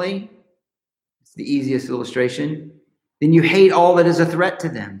family, it's the easiest illustration, then you hate all that is a threat to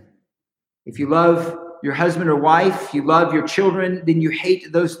them. If you love your husband or wife, you love your children, then you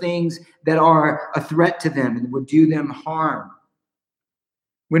hate those things that are a threat to them and would do them harm.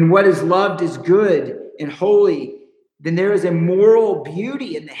 When what is loved is good and holy, then there is a moral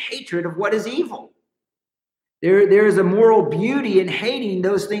beauty in the hatred of what is evil. There is a moral beauty in hating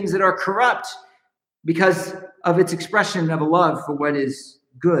those things that are corrupt because of its expression of a love for what is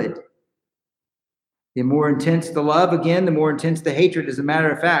good. The more intense the love, again, the more intense the hatred. As a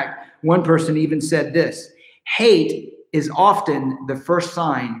matter of fact, one person even said this: hate is often the first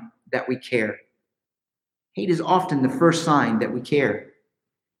sign that we care. Hate is often the first sign that we care.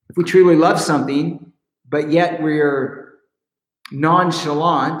 If we truly love something, but yet we're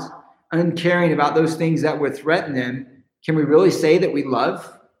nonchalant, uncaring about those things that would threaten them, can we really say that we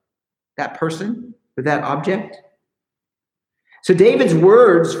love that person or that object? So David's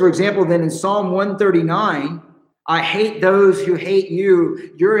words, for example, then in Psalm 139, I hate those who hate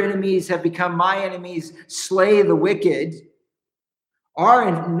you. Your enemies have become my enemies. Slay the wicked,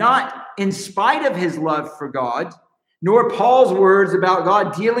 are not in spite of his love for God, nor Paul's words about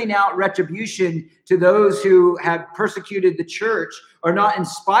God dealing out retribution to those who have persecuted the church, are not in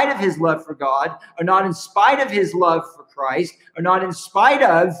spite of his love for God, are not in spite of his love for Christ, are not in spite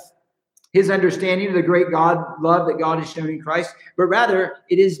of his understanding of the great God love that God has shown in Christ, but rather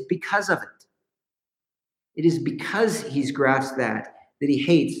it is because of it. It is because he's grasped that he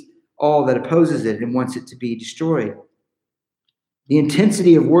hates all that opposes it and wants it to be destroyed. The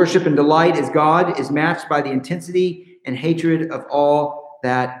intensity of worship and delight as God is matched by the intensity and hatred of all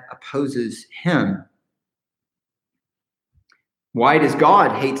that opposes him. Why does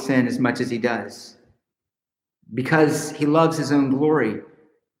God hate sin as much as he does? Because he loves his own glory.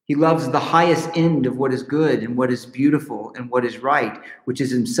 He loves the highest end of what is good and what is beautiful and what is right, which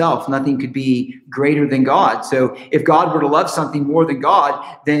is himself. Nothing could be greater than God. So if God were to love something more than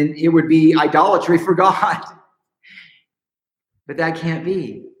God, then it would be idolatry for God. But that can't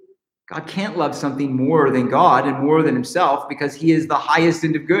be. God can't love something more than God and more than himself because he is the highest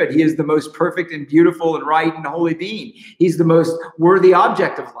end of good. He is the most perfect and beautiful and right and holy being. He's the most worthy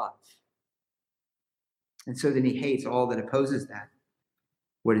object of love. And so then he hates all that opposes that,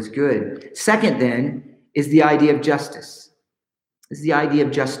 what is good. Second, then, is the idea of justice. Is the idea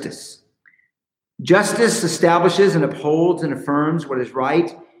of justice. Justice establishes and upholds and affirms what is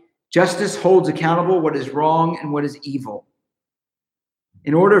right. Justice holds accountable what is wrong and what is evil.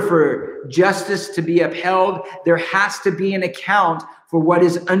 In order for justice to be upheld, there has to be an account for what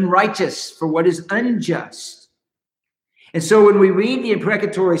is unrighteous, for what is unjust. And so when we read the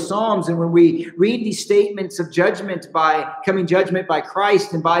imprecatory Psalms and when we read these statements of judgment coming judgment by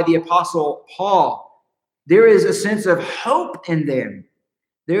Christ and by the Apostle Paul, there is a sense of hope in them.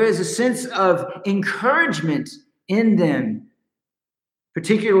 There is a sense of encouragement in them,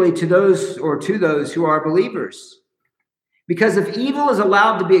 particularly to those who are believers. Because if evil is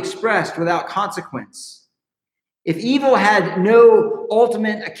allowed to be expressed without consequence, if evil had no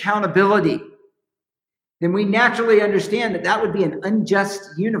ultimate accountability, then we naturally understand that that would be an unjust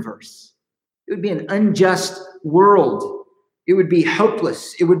universe. It would be an unjust world. It would be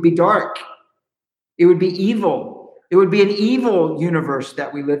hopeless. It would be dark. It would be evil. It would be an evil universe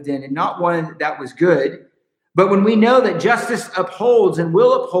that we lived in and not one that was good. But when we know that justice upholds and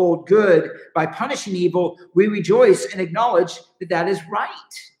will uphold good by punishing evil, we rejoice and acknowledge that that is right.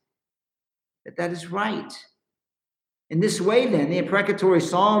 That is right. In this way, then, the imprecatory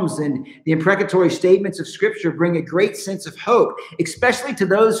Psalms and the imprecatory statements of Scripture bring a great sense of hope, especially to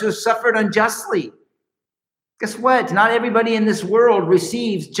those who have suffered unjustly. Guess what? Not everybody in this world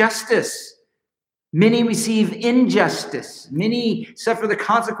receives justice. Many receive injustice. Many suffer the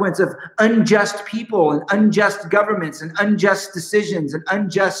consequence of unjust people and unjust governments and unjust decisions and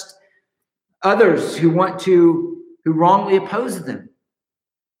unjust others who wrongly oppose them.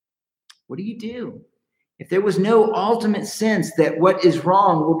 What do you do? If there was no ultimate sense that what is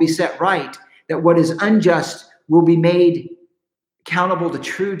wrong will be set right, that what is unjust will be made accountable to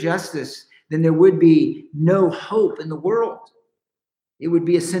true justice, then there would be no hope in the world. It would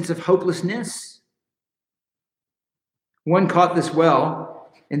be a sense of hopelessness. One caught this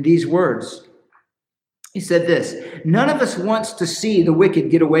well in these words. He said this: none of us wants to see the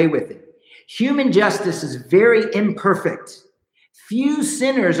wicked get away with it. Human justice is very imperfect. Few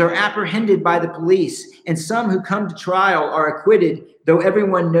sinners are apprehended by the police, and some who come to trial are acquitted, though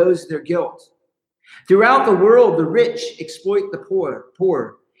everyone knows their guilt. Throughout the world, the rich exploit the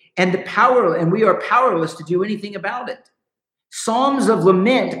poor. and we are powerless to do anything about it. Psalms of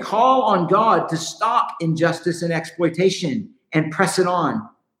lament call on God to stop injustice and exploitation and press it on.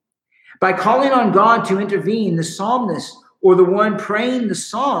 By calling on God to intervene, the psalmist or the one praying the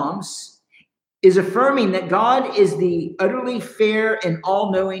Psalms is affirming that God is the utterly fair and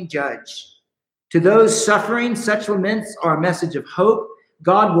all-knowing judge. To those suffering, such laments are a message of hope.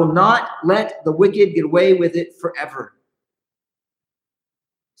 God will not let the wicked get away with it forever.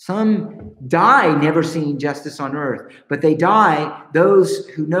 Some die never seeing justice on earth, but they die, those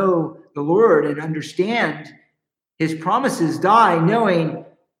who know the Lord and understand his promises die knowing,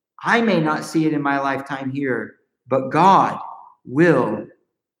 I may not see it in my lifetime here, but God will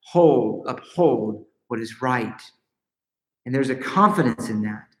uphold what is right. And there's a confidence in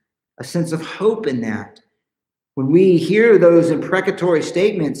that, a sense of hope in that. When we hear those imprecatory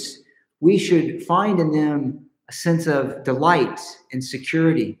statements, we should find in them a sense of delight and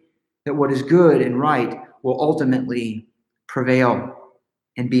security that what is good and right will ultimately prevail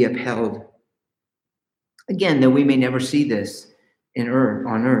and be upheld. Again, though we may never see this on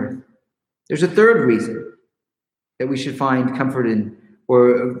earth, there's a third reason that we should find comfort in,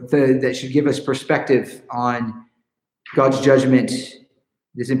 or that should give us perspective on God's judgment,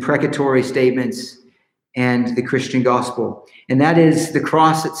 these imprecatory statements, and the Christian gospel. And that is the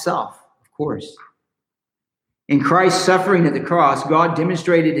cross itself, of course. In Christ's suffering at the cross, God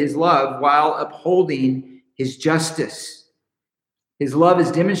demonstrated his love while upholding his justice. His love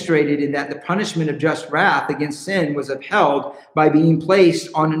is demonstrated in that the punishment of just wrath against sin was upheld by being placed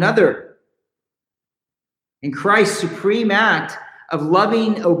on another. In Christ's supreme act of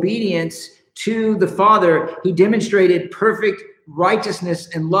loving obedience to the Father, he demonstrated perfect righteousness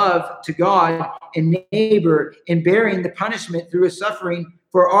and love to God and neighbor in bearing the punishment through his suffering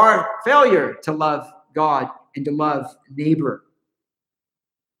for our failure to love God and to love neighbor.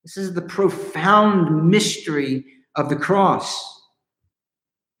 This is the profound mystery of the cross.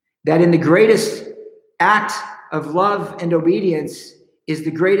 That in the greatest act of love and obedience is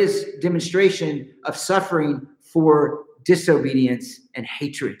the greatest demonstration of suffering for disobedience and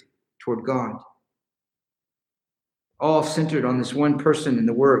hatred toward God. All centered on this one person and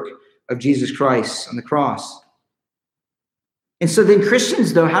the work of Jesus Christ on the cross. And so then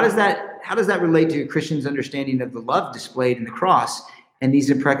Christians, though, how does that relate to Christians' understanding of the love displayed in the cross and these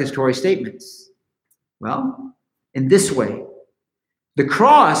imprecatory statements? Well, in this way, the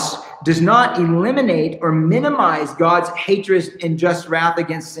cross does not eliminate or minimize God's hatred and just wrath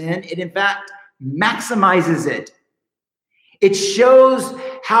against sin. It, in fact, maximizes it. It shows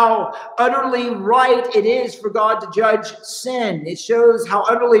how utterly right it is for God to judge sin. It shows how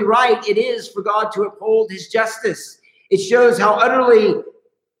utterly right it is for God to uphold his justice. It shows how utterly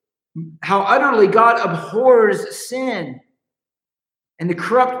God abhors sin and the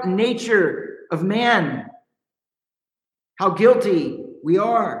corrupt nature of man, how guilty we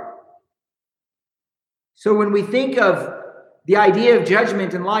are. So when we think of the idea of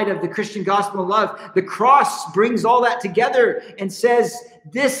judgment in light of the Christian gospel of love, the cross brings all that together and says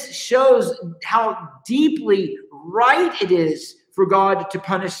this shows how deeply right it is for God to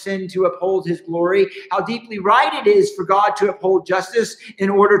punish sin to uphold his glory, how deeply right it is for God to uphold justice in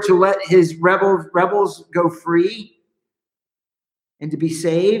order to let his rebels go free and to be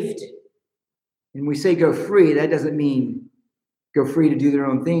saved. And we say go free, that doesn't mean go free to do their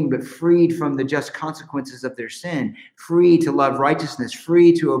own thing, but freed from the just consequences of their sin, free to love righteousness,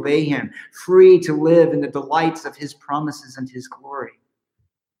 free to obey him, free to live in the delights of his promises and his glory.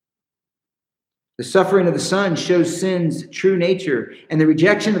 The suffering of the Son shows sin's true nature, and the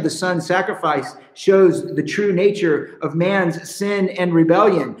rejection of the Son's sacrifice shows the true nature of man's sin and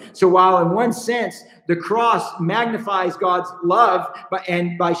rebellion. So while in one sense, the cross magnifies God's love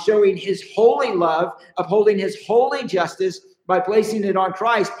by showing his holy love, upholding his holy justice, by placing it on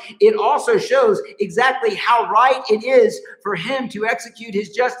Christ, it also shows exactly how right it is for him to execute his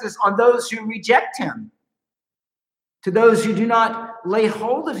justice on those who reject him, to those who do not lay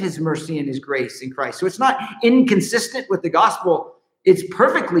hold of his mercy and his grace in Christ. So it's not inconsistent with the gospel. It's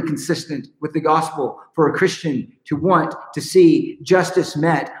perfectly consistent with the gospel for a Christian to want to see justice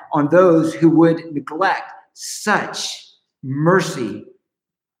met on those who would neglect such mercy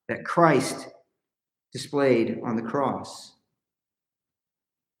that Christ displayed on the cross.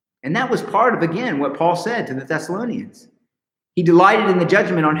 And that was part of, again, what Paul said to the Thessalonians. He delighted in the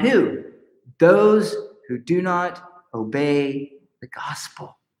judgment on who? Those who do not obey the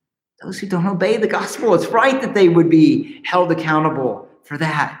gospel. Those who don't obey the gospel. It's right that they would be held accountable for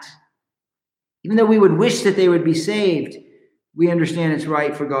that. Even though we would wish that they would be saved, we understand it's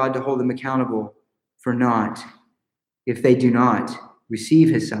right for God to hold them accountable for not, if they do not receive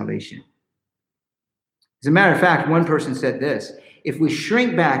his salvation. As a matter of fact, one person said this: if we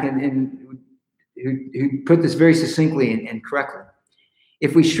shrink back, and who put this very succinctly and correctly,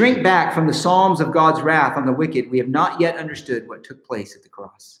 if we shrink back from the Psalms of God's wrath on the wicked, we have not yet understood what took place at the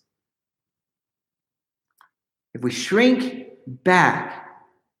cross. If we shrink back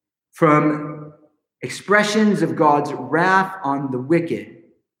from expressions of God's wrath on the wicked,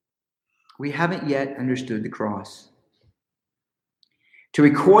 we haven't yet understood the cross. To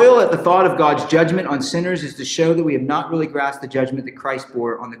recoil at the thought of God's judgment on sinners is to show that we have not really grasped the judgment that Christ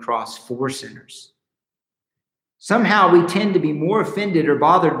bore on the cross for sinners. Somehow we tend to be more offended or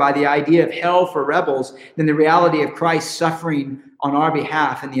bothered by the idea of hell for rebels than the reality of Christ's suffering on our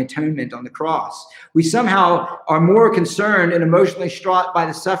behalf and the atonement on the cross. We somehow are more concerned and emotionally distraught by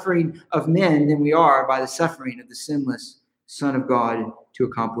the suffering of men than we are by the suffering of the sinless Son of God to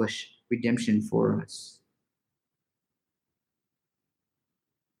accomplish redemption for us.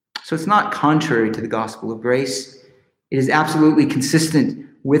 So it's not contrary to the gospel of grace. It is absolutely consistent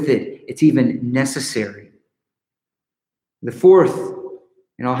with it. It's even necessary. The fourth,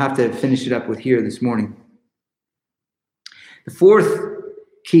 and I'll have to finish it up with here this morning. The fourth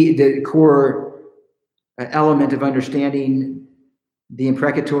key, the core element of understanding the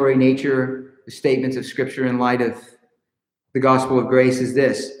imprecatory nature, the statements of Scripture in light of the gospel of grace is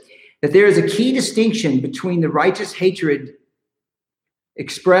this: that there is a key distinction between the righteous hatred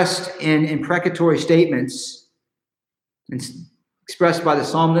expressed in imprecatory statements and expressed by the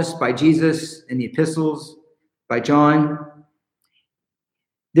psalmist, by Jesus in the epistles, by John.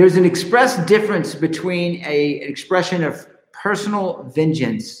 There's an express difference between an expression of personal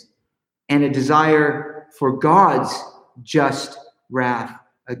vengeance and a desire for God's just wrath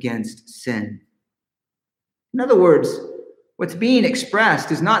against sin. In other words, what's being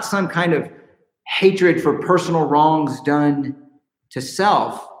expressed is not some kind of hatred for personal wrongs done to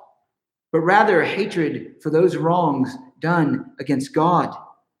self, but rather a hatred for those wrongs done against God.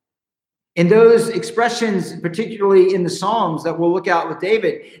 In those expressions, particularly in the Psalms that we'll look at with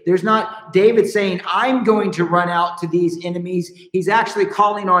David, there's not David saying, I'm going to run out to these enemies. He's actually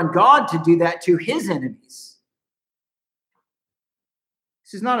calling on God to do that to his enemies.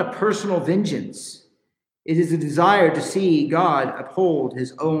 This is not a personal vengeance. It is a desire to see God uphold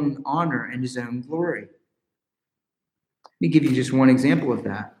his own honor and his own glory. Let me give you just one example of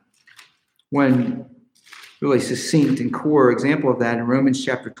that. One really succinct and core example of that in Romans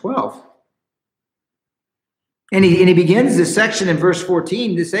chapter 12. And he begins this section in verse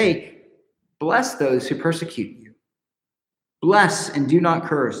 14 to say, bless those who persecute you. Bless and do not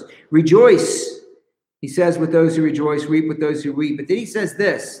curse. Rejoice, he says, with those who rejoice, weep with those who weep. But then he says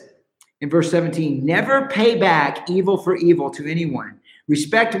this in verse 17, never pay back evil for evil to anyone.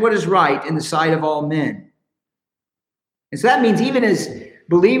 Respect what is right in the sight of all men. And so that means even as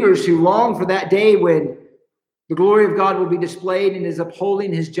believers who long for that day when the glory of God will be displayed and is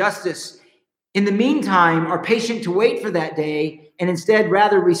upholding his justice, in the meantime, are patient to wait for that day and instead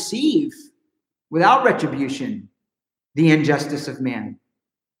rather receive, without retribution, the injustice of man.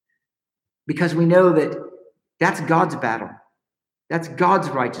 Because we know that that's God's battle. That's God's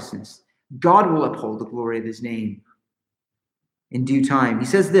righteousness. God will uphold the glory of his name in due time. He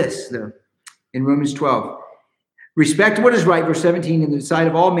says this, though, in Romans 12. Respect what is right, verse 17, in the sight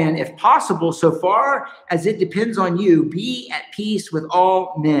of all men. If possible, so far as it depends on you, be at peace with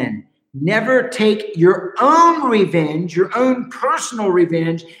all men. Never take your own revenge, your own personal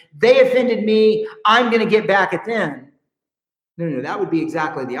revenge. They offended me. I'm going to get back at them. No, that would be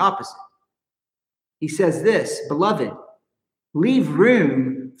exactly the opposite. He says this, beloved, leave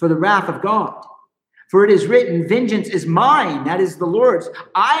room for the wrath of God. For it is written, vengeance is mine, that is the Lord's.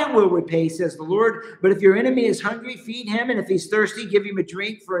 I will repay, says the Lord. But if your enemy is hungry, feed him. And if he's thirsty, give him a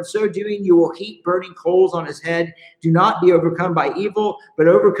drink. For in so doing, you will heap burning coals on his head. Do not be overcome by evil, but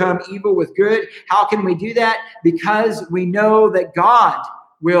overcome evil with good. How can we do that? Because we know that God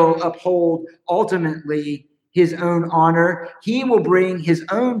will uphold ultimately his own honor. He will bring his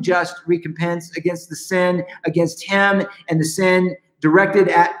own just recompense against the sin, against him, and the sin directed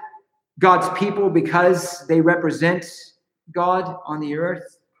at God's people because they represent God on the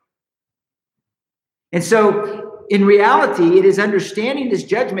earth. And so, in reality, it is understanding this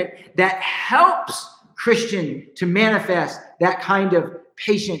judgment that helps Christian to manifest that kind of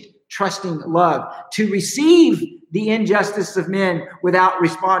patient, trusting love, to receive the injustice of men without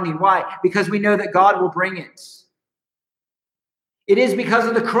responding. Why? Because we know that God will bring it. It is because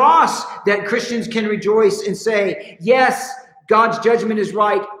of the cross that Christians can rejoice and say, yes, God's judgment is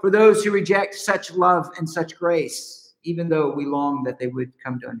right for those who reject such love and such grace, even though we long that they would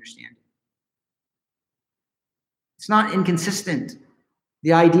come to understand it. It's not inconsistent.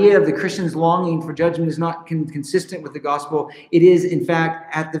 The idea of the Christian's longing for judgment is not consistent with the gospel. It is, in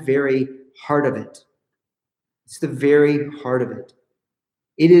fact, at the very heart of it. It's the very heart of it.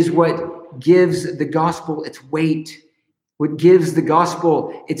 It is what gives the gospel its weight, what gives the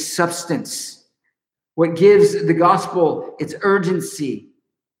gospel its substance, what gives the gospel its urgency.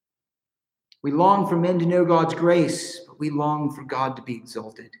 We long for men to know God's grace, but we long for God to be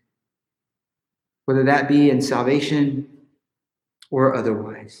exalted, whether that be in salvation or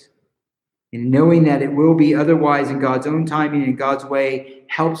otherwise. And knowing that it will be otherwise in God's own timing and God's way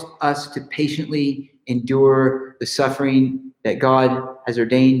helps us to patiently endure the suffering that God has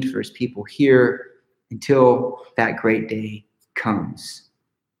ordained for his people here until that great day comes.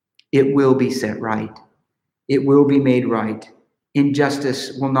 It will be set right. It will be made right.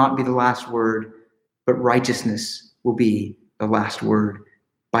 Injustice will not be the last word, but righteousness will be the last word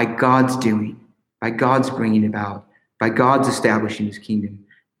by God's doing, by God's bringing about, by God's establishing his kingdom,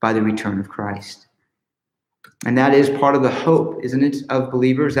 by the return of Christ. And that is part of the hope, isn't it, of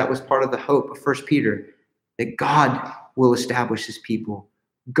believers? That was part of the hope of 1 Peter, that God will establish his people.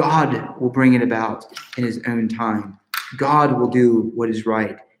 God will bring it about in his own time. God will do what is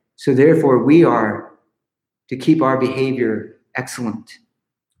right. So therefore, we are to keep our behavior excellent.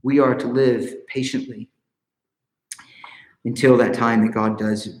 We are to live patiently until that time that God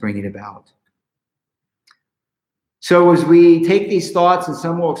does bring it about. So as we take these thoughts, and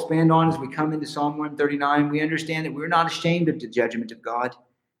some will expand on as we come into Psalm 139, we understand that we're not ashamed of the judgment of God.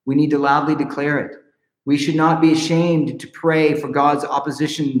 We need to loudly declare it. We should not be ashamed to pray for God's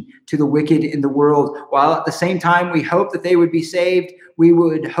opposition to the wicked in the world, while at the same time we hope that they would be saved. We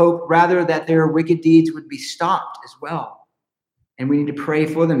would hope rather that their wicked deeds would be stopped as well. And we need to pray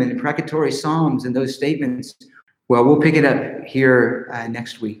for them in the imprecatory psalms and those statements. Well, we'll pick it up here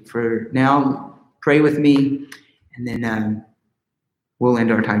next week. For now, pray with me, and then we'll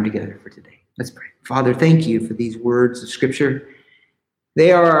end our time together for today. Let's pray. Father, thank you for these words of Scripture.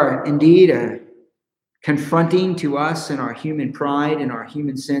 They are indeed confronting to us in our human pride and our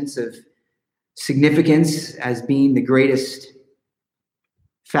human sense of significance as being the greatest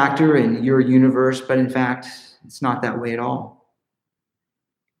factor in your universe, but in fact, it's not that way at all.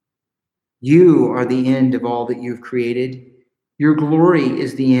 You are the end of all that you've created. Your glory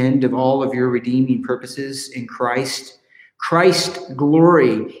is the end of all of your redeeming purposes in Christ. Christ's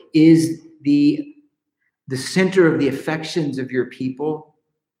glory is the center of the affections of your people.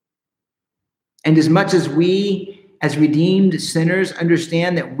 And as much as we, as redeemed sinners,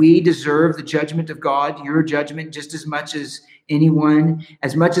 understand that we deserve the judgment of God, your judgment, just as much as anyone,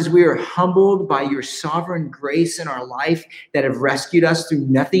 as much as we are humbled by your sovereign grace in our life that have rescued us through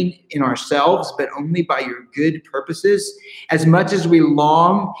nothing in ourselves, but only by your good purposes, as much as we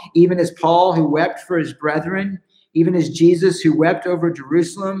long, even as Paul, who wept for his brethren, even as Jesus, who wept over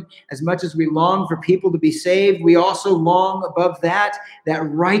Jerusalem, as much as we long for people to be saved, we also long above that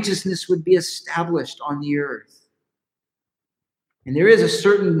righteousness would be established on the earth. And there is a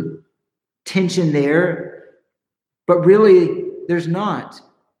certain tension there, but really there's not.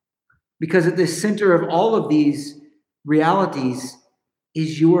 Because at the center of all of these realities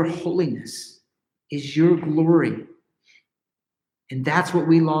is your holiness, is your glory. And that's what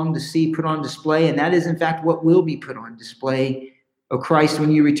we long to see put on display. And that is, in fact, what will be put on display, O Christ,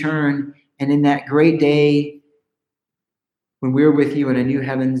 when you return. And in that great day, when we're with you in a new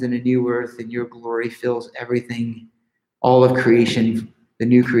heavens and a new earth, and your glory fills everything, all of creation, the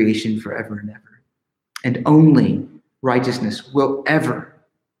new creation forever and ever. And only righteousness will ever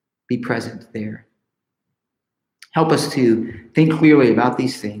be present there. Help us to think clearly about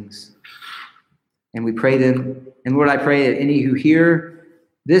these things. And we pray them. And Lord, I pray that any who hear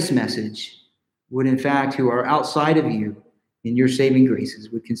this message would, in fact, who are outside of you in your saving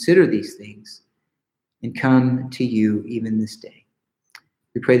graces, would consider these things and come to you even this day.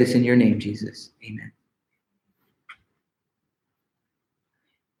 We pray this in your name, Jesus. Amen.